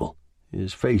the table,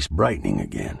 his face brightening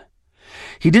again.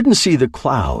 He didn't see the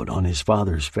cloud on his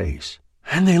father's face.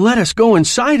 "And they let us go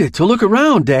inside it to look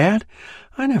around, Dad.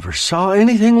 I never saw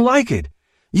anything like it.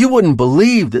 You wouldn't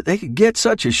believe that they could get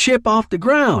such a ship off the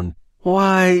ground.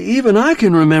 Why, even I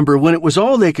can remember when it was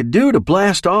all they could do to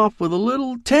blast off with a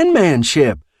little 10-man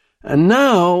ship. And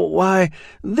now, why,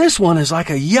 this one is like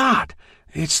a yacht.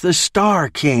 It's the Star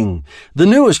King, the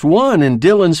newest one in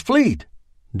Dillon's fleet."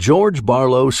 George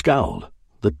Barlow scowled,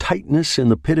 the tightness in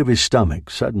the pit of his stomach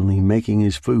suddenly making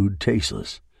his food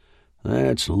tasteless.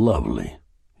 "That's lovely,"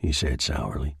 he said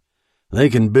sourly. "They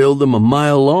can build them a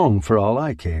mile long for all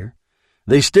I care.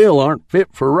 They still aren't fit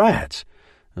for rats.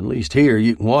 At least here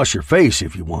you can wash your face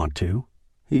if you want to."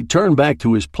 He turned back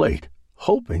to his plate,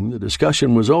 hoping the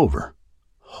discussion was over.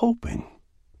 Hoping.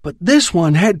 But this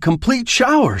one had complete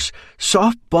showers,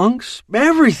 soft bunks,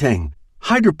 everything.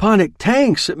 Hydroponic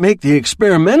tanks that make the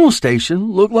experimental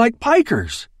station look like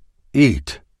pikers.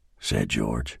 "Eat," said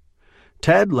George.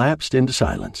 Tad lapsed into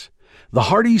silence, the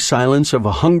hearty silence of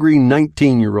a hungry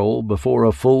 19-year-old before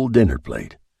a full dinner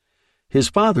plate. His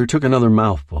father took another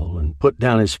mouthful and put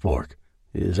down his fork,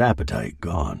 his appetite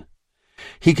gone.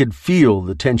 He could feel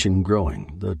the tension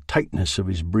growing, the tightness of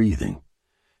his breathing.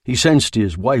 He sensed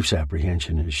his wife's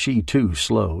apprehension as she too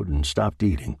slowed and stopped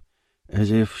eating,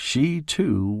 as if she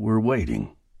too were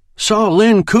waiting. "Saw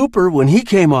Len Cooper when he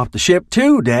came off the ship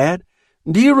too, Dad.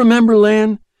 Do you remember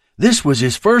Len? This was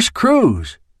his first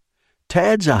cruise."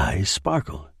 Tad's eyes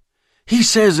sparkled. "He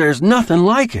says there's nothing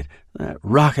like it, that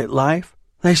rocket life.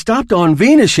 They stopped on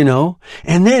Venus, you know,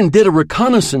 and then did a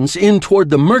reconnaissance in toward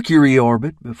the Mercury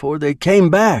orbit before they came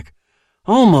back.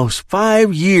 Almost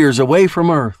 5 years away from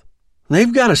Earth.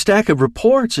 They've got a stack of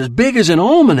reports as big as an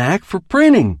almanac for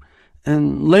printing.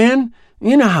 And Len,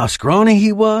 you know how scrawny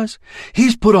he was?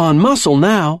 He's put on muscle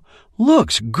now.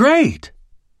 Looks great."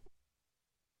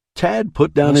 Tad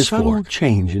put down his fork. A subtle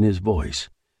change in his voice,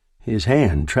 his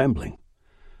hand trembling.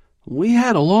 "We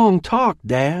had a long talk,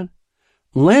 Dad.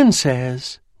 Len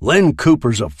says—" "Len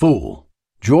Cooper's a fool."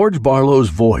 George Barlow's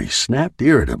voice snapped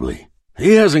irritably.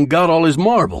 "He hasn't got all his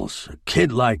marbles, a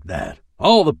kid like that.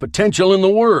 All the potential in the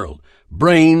world.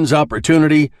 Brains,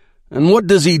 opportunity, and what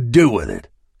does he do with it?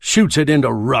 Shoots it into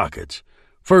rockets.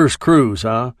 First cruise,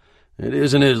 huh? It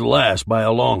isn't his last by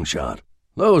a long shot.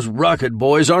 Those rocket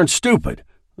boys aren't stupid.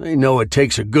 They know it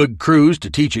takes a good cruise to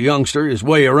teach a youngster his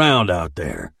way around out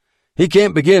there. He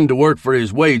can't begin to work for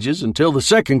his wages until the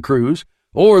second cruise,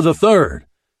 or the third,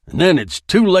 and then it's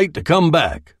too late to come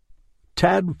back."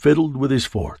 Tad fiddled with his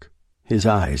fork, his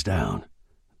eyes down.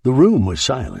 The room was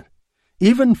silent.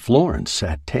 Even Florence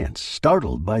sat tense,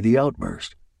 startled by the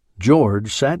outburst.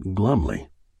 George sat glumly.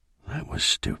 "That was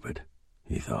stupid,"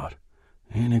 he thought.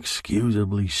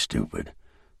 "Inexcusably stupid.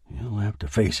 You'll have to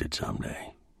face it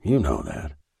someday. You know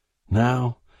that.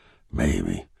 Now,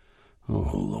 maybe.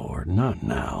 Oh, Lord, not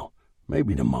now.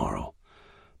 Maybe tomorrow.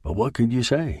 But what could you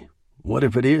say? What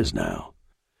if it is now?"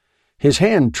 His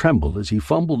hand trembled as he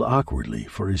fumbled awkwardly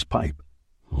for his pipe.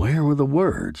 Where were the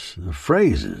words, the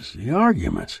phrases, the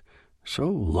arguments? So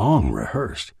long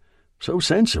rehearsed, so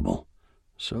sensible,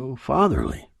 so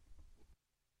fatherly.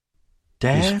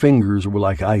 "Dad?" His fingers were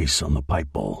like ice on the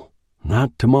pipe bowl.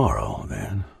 "Not tomorrow,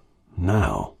 then.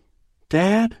 Now."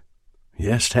 "Dad?"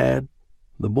 "Yes, Tad?"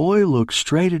 The boy looked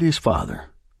straight at his father,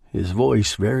 his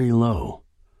voice very low.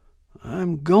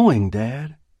 "I'm going,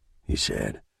 Dad," he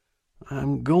said.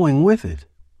 "I'm going with it."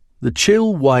 The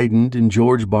chill widened in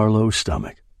George Barlow's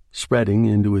stomach, spreading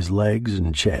into his legs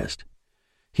and chest.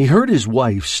 He heard his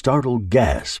wife's startled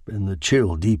gasp, and the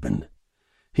chill deepened.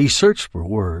 He searched for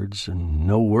words, and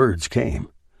no words came.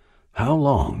 How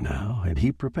long now had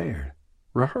he prepared,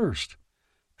 rehearsed?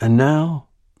 And now,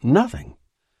 nothing.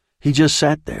 He just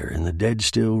sat there in the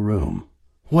dead-still room.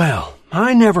 "Well,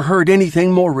 I never heard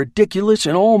anything more ridiculous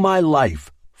in all my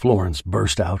life," Florence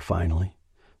burst out finally.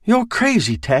 "You're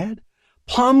crazy, Tad.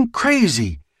 Plumb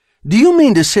crazy. Do you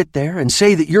mean to sit there and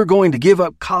say that you're going to give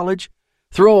up college?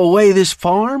 Throw away this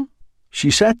farm?"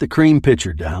 She set the cream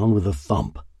pitcher down with a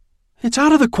thump. "It's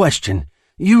out of the question.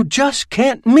 You just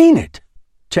can't mean it."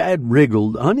 Tad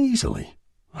wriggled uneasily.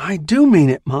 "I do mean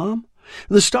it, Mom.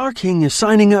 The Star King is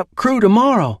signing up crew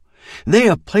tomorrow. They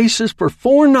have places for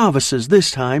 4 novices this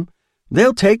time.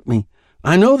 They'll take me.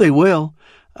 I know they will.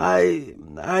 I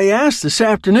asked this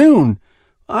afternoon.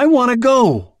 I want to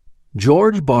go."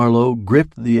 George Barlow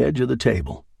gripped the edge of the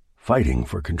table, fighting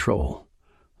for control.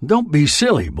 "Don't be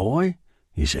silly, boy,"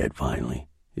 he said finally,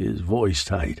 his voice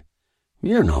tight.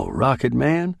 "You're no rocket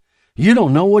man. You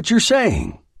don't know what you're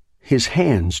saying." His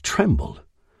hands trembled.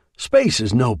 "Space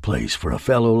is no place for a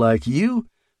fellow like you.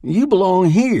 You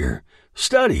belong here,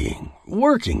 studying,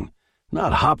 working,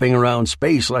 not hopping around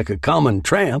space like a common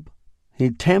tramp."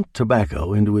 He tamped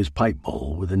tobacco into his pipe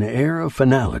bowl with an air of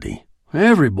finality.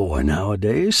 "Every boy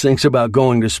nowadays thinks about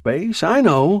going to space. I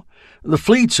know. The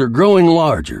fleets are growing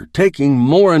larger, taking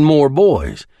more and more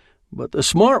boys, but the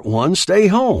smart ones stay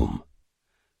home."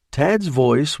 Tad's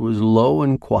voice was low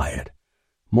and quiet,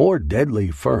 more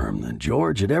deadly firm than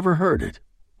George had ever heard it.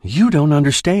 "You don't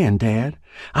understand, Dad.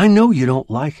 I know you don't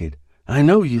like it. I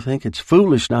know you think it's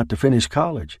foolish not to finish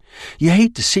college. You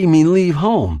hate to see me leave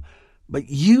home, but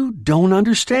you don't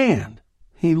understand."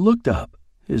 He looked up,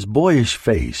 his boyish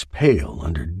face pale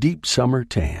under deep summer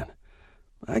tan.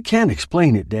 "I can't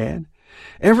explain it, Dad.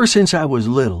 Ever since I was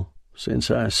little,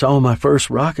 since I saw my first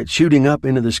rocket shooting up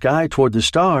into the sky toward the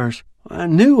stars, I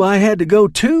knew I had to go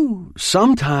too,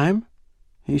 sometime."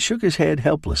 He shook his head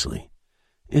helplessly.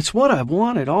 "It's what I've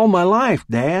wanted all my life,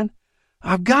 Dad.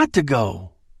 I've got to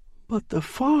go." "But the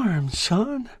farm,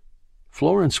 son."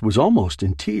 Florence was almost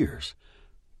in tears.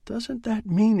 "Doesn't that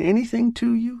mean anything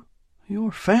to you?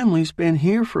 Your family's been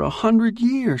here for 100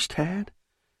 years, Tad.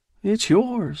 It's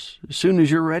yours as soon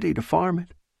as you're ready to farm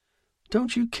it.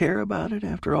 Don't you care about it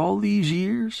after all these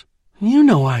years?" "You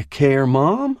know I care,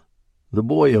 Mom." The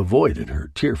boy avoided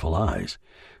her tearful eyes,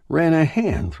 ran a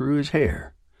hand through his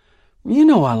hair. "You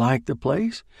know I like the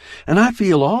place, and I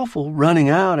feel awful running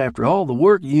out after all the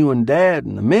work you and Dad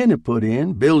and the men have put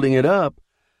in building it up.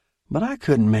 But I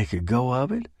couldn't make a go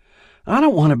of it. I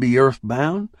don't want to be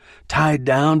earthbound, tied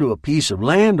down to a piece of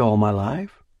land all my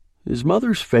life." His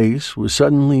mother's face was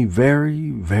suddenly very,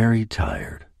 very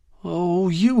tired. "Oh,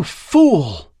 you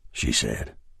fool," she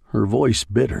said, her voice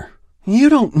bitter. "You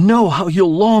don't know how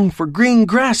you'll long for green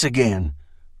grass again."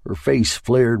 Her face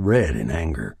flared red in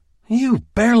anger.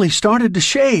 "You've barely started to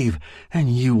shave, and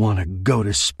you want to go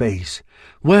to space.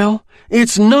 Well,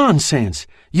 it's nonsense.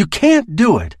 You can't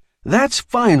do it. That's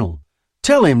final.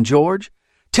 Tell him, George.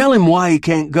 Tell him why he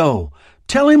can't go.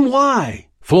 Tell him why."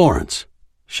 "Florence."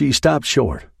 She stopped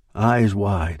short, eyes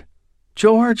wide.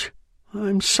 "George,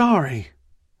 I'm sorry."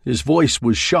 His voice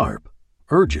was sharp,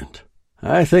 urgent.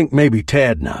 "I think maybe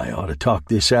Tad and I ought to talk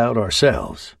this out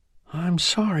ourselves." "I'm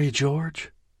sorry,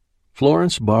 George."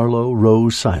 Florence Barlow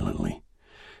rose silently.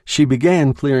 She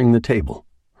began clearing the table,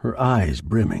 her eyes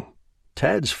brimming.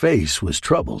 Tad's face was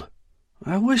troubled.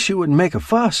 "I wish you wouldn't make a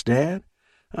fuss, Dad.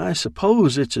 I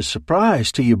suppose it's a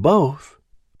surprise to you both."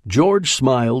 George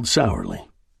smiled sourly.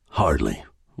 "Hardly.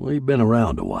 We've been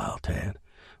around a while, Tad.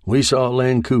 We saw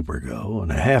Len Cooper go,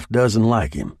 and a half-dozen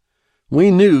like him.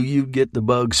 We knew you'd get the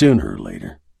bug sooner or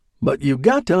later. But you've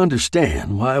got to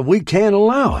understand why we can't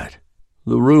allow it."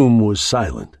 The room was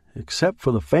silent, except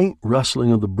for the faint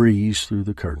rustling of the breeze through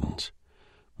the curtains.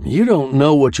 "You don't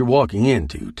know what you're walking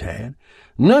into, Tad.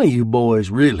 None of you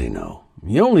boys really know.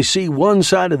 You only see one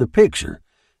side of the picture,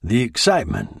 the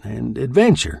excitement and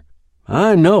adventure.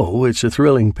 I know it's a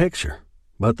thrilling picture,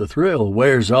 but the thrill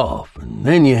wears off, and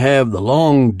then you have the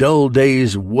long, dull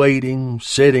days of waiting,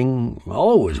 sitting,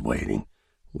 always waiting,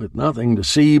 with nothing to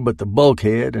see but the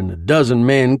bulkhead and a dozen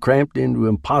men cramped into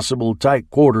impossible tight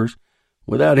quarters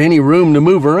without any room to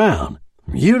move around.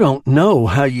 You don't know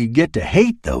how you get to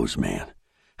hate those men,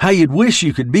 how you'd wish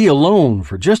you could be alone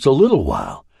for just a little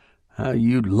while, how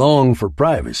you'd long for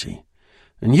privacy.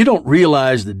 And you don't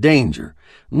realize the danger,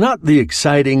 not the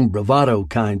exciting, bravado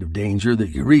kind of danger that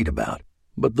you read about,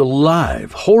 but the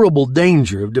live, horrible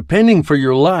danger of depending for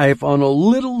your life on a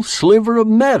little sliver of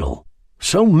metal.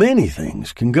 So many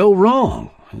things can go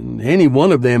wrong, and any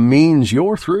one of them means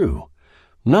you're through.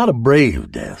 Not a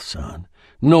brave death, son,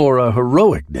 nor a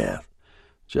heroic death,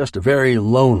 just a very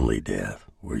lonely death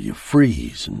where you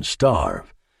freeze and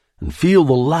starve and feel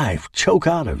the life choke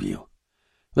out of you.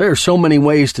 There are so many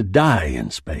ways to die in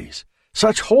space,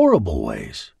 such horrible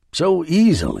ways, so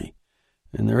easily,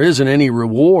 and there isn't any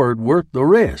reward worth the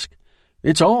risk.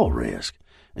 It's all risk,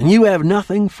 and you have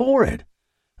nothing for it.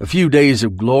 A few days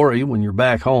of glory when you're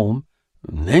back home,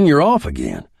 and then you're off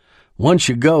again. Once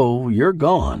you go, you're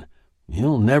gone.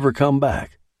 You'll never come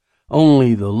back.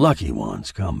 Only the lucky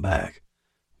ones come back.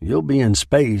 You'll be in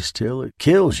space till it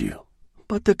kills you."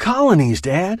 "But the colonies,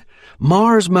 Dad,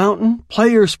 Mars Mountain,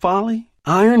 Players Folly,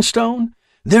 Ironstone,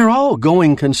 they're all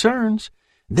going concerns.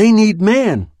 They need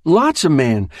men, lots of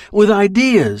men, with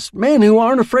ideas, men who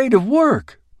aren't afraid of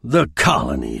work." "The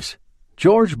colonies!"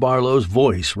 George Barlow's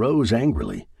voice rose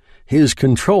angrily, his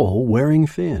control wearing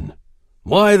thin.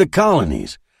 "Why the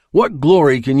colonies? What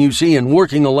glory can you see in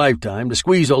working a lifetime to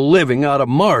squeeze a living out of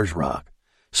Mars rock?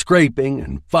 Scraping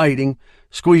and fighting,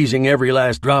 squeezing every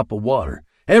last drop of water,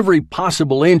 every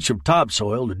possible inch of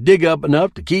topsoil to dig up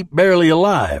enough to keep barely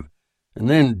alive, and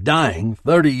then dying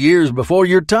 30 years before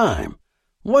your time.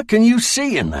 What can you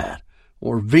see in that?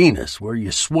 Or Venus, where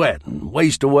you sweat and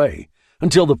waste away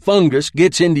until the fungus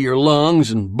gets into your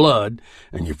lungs and blood,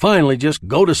 and you finally just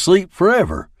go to sleep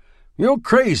forever. You're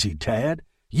crazy, Tad.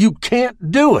 You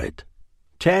can't do it.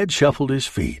 Tad shuffled his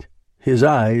feet, his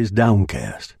eyes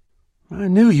downcast. I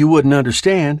knew you wouldn't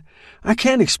understand. I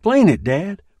can't explain it,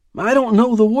 Dad. I don't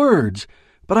know the words,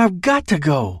 but I've got to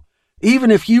go,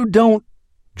 even if you don't.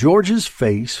 George's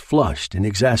face flushed in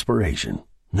exasperation.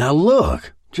 Now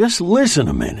look, just listen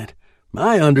a minute.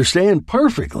 I understand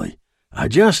perfectly.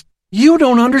 You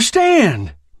don't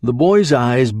understand! The boy's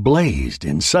eyes blazed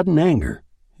in sudden anger.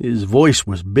 His voice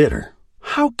was bitter.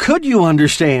 How could you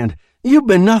understand? You've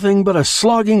been nothing but a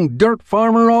slogging dirt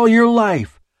farmer all your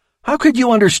life. How could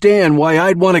you understand why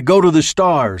I'd want to go to the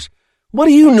stars? What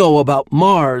do you know about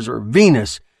Mars or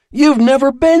Venus? You've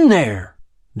never been there.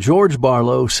 George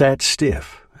Barlow sat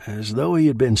stiff, as though he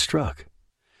had been struck.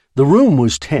 The room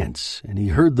was tense, and he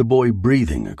heard the boy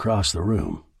breathing across the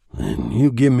room. "Then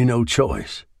you give me no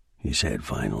choice," he said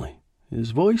finally,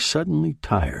 his voice suddenly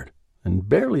tired and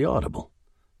barely audible.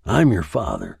 "I'm your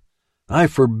father. I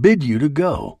forbid you to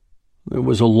go." There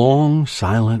was a long,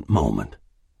 silent moment.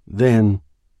 Then,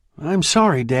 "I'm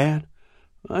sorry, Dad.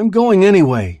 I'm going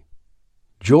anyway."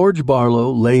 George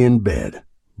Barlow lay in bed,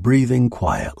 breathing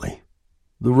quietly.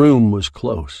 The room was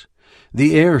close,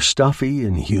 the air stuffy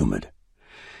and humid.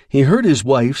 He heard his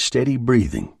wife's steady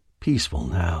breathing, peaceful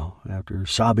now after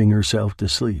sobbing herself to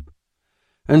sleep.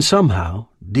 And somehow,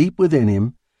 deep within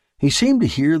him, he seemed to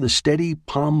hear the steady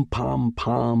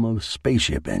pom-pom-pom of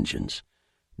spaceship engines.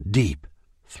 Deep,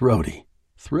 throaty,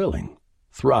 thrilling,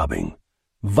 throbbing,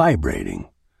 vibrating,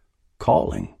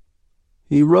 calling.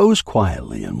 He rose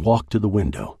quietly and walked to the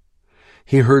window.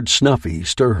 He heard Snuffy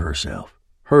stir herself,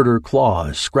 heard her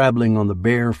claws scrabbling on the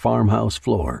bare farmhouse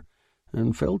floor,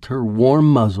 and felt her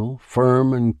warm muzzle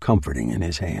firm and comforting in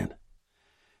his hand.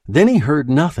 Then he heard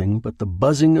nothing but the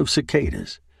buzzing of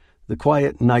cicadas, the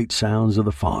quiet night sounds of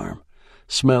the farm,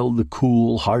 smelled the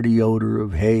cool, hearty odor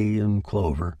of hay and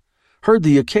clover, heard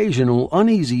the occasional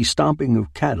uneasy stomping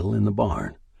of cattle in the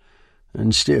barn.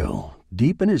 And still,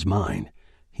 deep in his mind,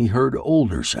 he heard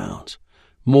older sounds,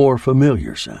 more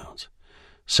familiar sounds,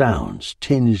 sounds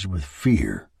tinged with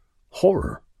fear,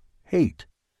 horror, hate,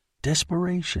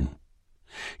 desperation.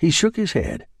 He shook his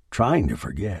head, trying to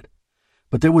forget.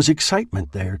 But there was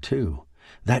excitement there, too,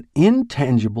 that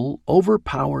intangible,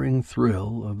 overpowering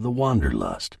thrill of the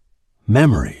Wanderlust.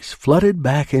 Memories flooded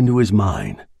back into his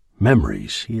mind,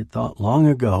 memories he had thought long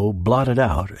ago blotted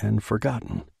out and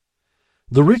forgotten.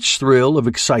 The rich thrill of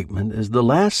excitement as the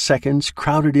last seconds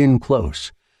crowded in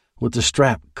close, with the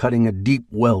strap cutting a deep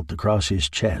welt across his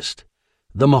chest,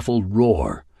 the muffled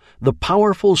roar, the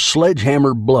powerful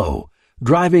sledgehammer blow,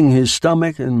 driving his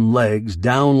stomach and legs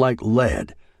down like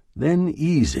lead, then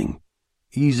easing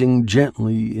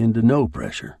gently into no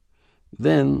pressure,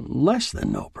 then less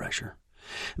than no pressure.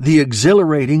 The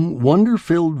exhilarating,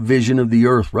 wonder-filled vision of the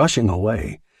earth rushing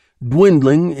away,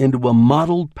 dwindling into a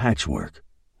mottled patchwork,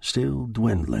 still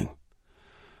dwindling.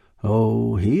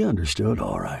 Oh, he understood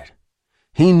all right.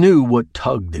 He knew what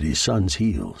tugged at his son's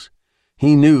heels.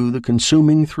 He knew the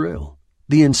consuming thrill,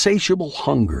 the insatiable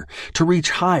hunger to reach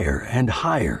higher and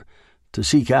higher, to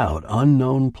seek out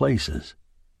unknown places.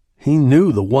 He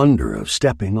knew the wonder of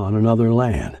stepping on another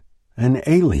land, an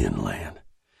alien land,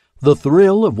 the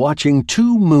thrill of watching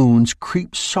two moons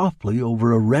creep softly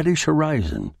over a reddish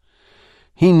horizon.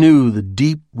 He knew the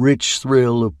deep, rich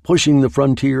thrill of pushing the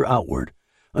frontier outward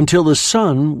until the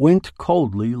sun winked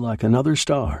coldly like another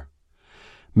star.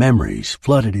 Memories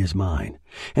flooded his mind,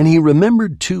 and he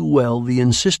remembered too well the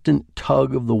insistent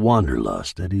tug of the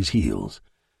Wanderlust at his heels,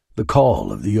 the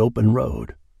call of the open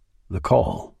road, the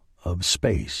call of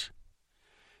space.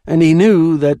 And he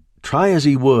knew that, try as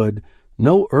he would,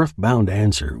 no earthbound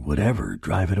answer would ever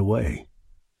drive it away.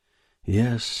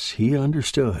 Yes, he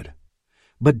understood.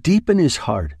 But deep in his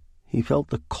heart he felt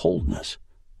the coldness,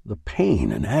 the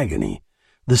pain and agony,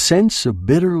 the sense of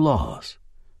bitter loss.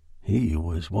 He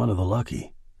was one of the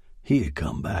lucky. He had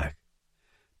come back.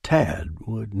 Tad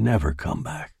would never come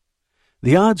back.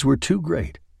 The odds were too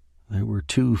great. There were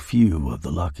too few of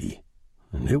the lucky.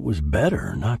 And it was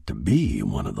better not to be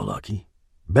one of the lucky.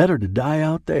 Better to die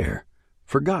out there,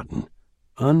 forgotten,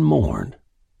 unmourned.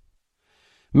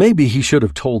 Maybe he should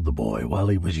have told the boy while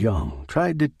he was young,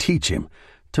 tried to teach him,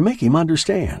 to make him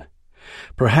understand.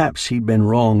 Perhaps he'd been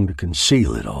wrong to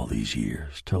conceal it all these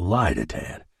years, to lie to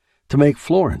Tad, to make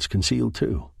Florence conceal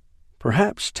too.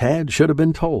 Perhaps Tad should have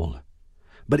been told.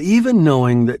 But even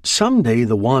knowing that someday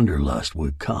the Wanderlust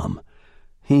would come,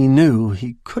 he knew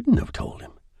he couldn't have told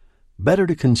him. Better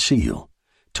to conceal,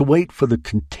 to wait for the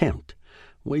contempt,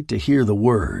 wait to hear the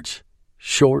words,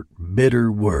 short,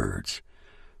 bitter words.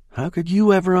 How could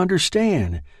you ever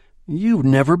understand? You've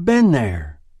never been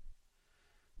there.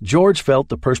 George felt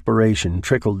the perspiration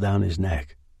trickle down his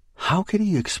neck. How could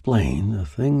he explain the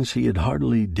things he had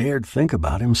hardly dared think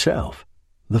about himself?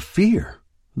 The fear,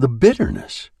 the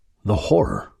bitterness, the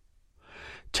horror.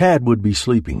 Tad would be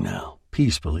sleeping now,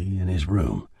 peacefully in his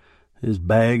room, his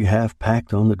bag half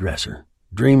packed on the dresser,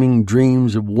 dreaming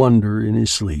dreams of wonder in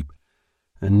his sleep,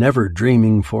 and never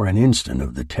dreaming for an instant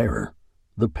of the terror,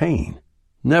 the pain,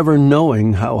 never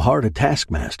knowing how hard a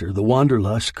taskmaster the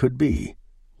Wanderlust could be,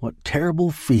 what terrible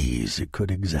fees it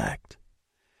could exact.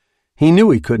 He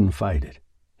knew he couldn't fight it.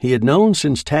 He had known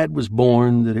since Tad was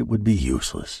born that it would be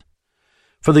useless.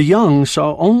 For the young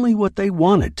saw only what they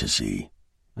wanted to see,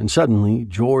 and suddenly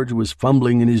George was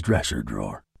fumbling in his dresser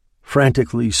drawer,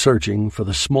 frantically searching for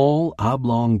the small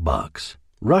oblong box,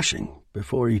 rushing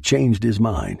before he changed his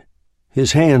mind.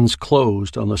 His hands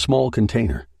closed on the small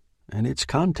container, and its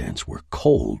contents were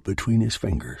cold between his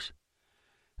fingers.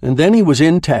 And then he was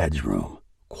in Tad's room,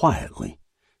 quietly,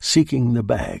 seeking the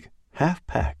bag,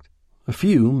 half-packed. A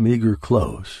few meager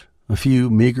clothes, a few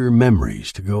meager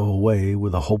memories to go away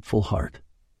with a hopeful heart.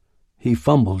 He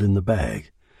fumbled in the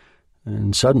bag,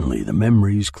 and suddenly the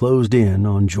memories closed in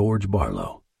on George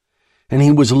Barlow. And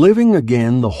he was living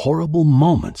again the horrible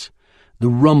moments, the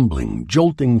rumbling,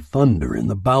 jolting thunder in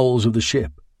the bowels of the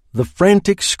ship, the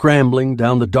frantic scrambling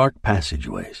down the dark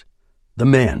passageways, the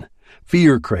men,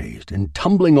 fear-crazed and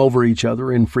tumbling over each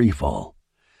other in free-fall,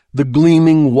 the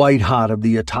gleaming white-hot of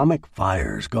the atomic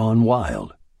fires gone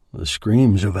wild, the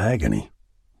screams of agony,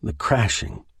 the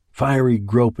crashing, fiery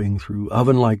groping through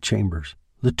oven-like chambers,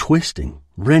 the twisting,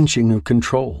 wrenching of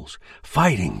controls,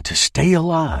 fighting to stay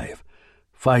alive,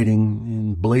 fighting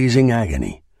in blazing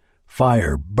agony,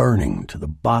 fire burning to the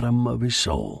bottom of his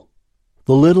soul.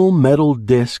 The little metal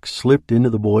disc slipped into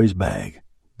the boy's bag,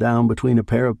 down between a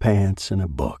pair of pants and a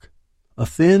book. A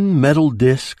thin metal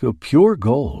disc of pure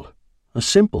gold, a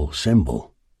simple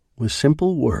symbol with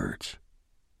simple words.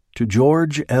 To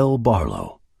George L.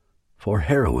 Barlow, for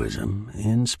heroism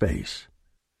in space.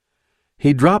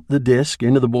 He dropped the disc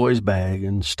into the boy's bag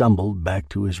and stumbled back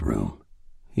to his room.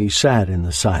 He sat in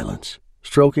the silence,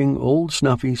 stroking old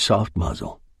Snuffy's soft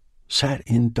muzzle, sat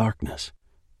in darkness,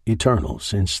 eternal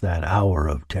since that hour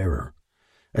of terror,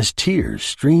 as tears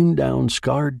streamed down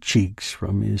scarred cheeks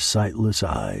from his sightless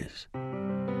eyes.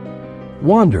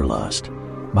 Wanderlust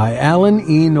by Alan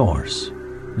E. Nourse.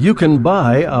 You can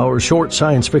buy our short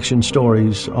science fiction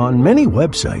stories on many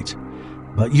websites,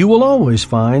 but you will always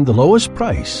find the lowest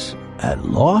price at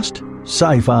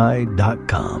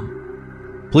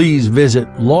LostSci-Fi.com. Please visit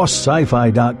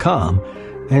LostSci-Fi.com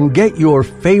and get your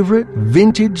favorite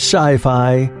vintage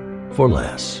sci-fi for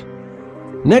less.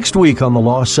 Next week on the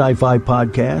Lost Sci-Fi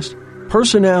podcast,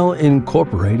 Personnel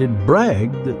Incorporated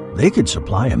bragged that they could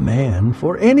supply a man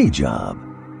for any job.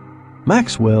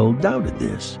 Maxwell doubted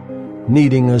this,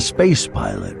 needing a space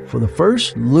pilot for the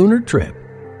first lunar trip.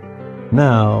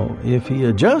 Now, if he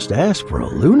had just asked for a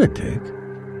lunatic,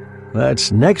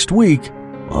 that's next week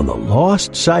on the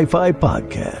Lost Sci-Fi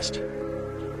podcast.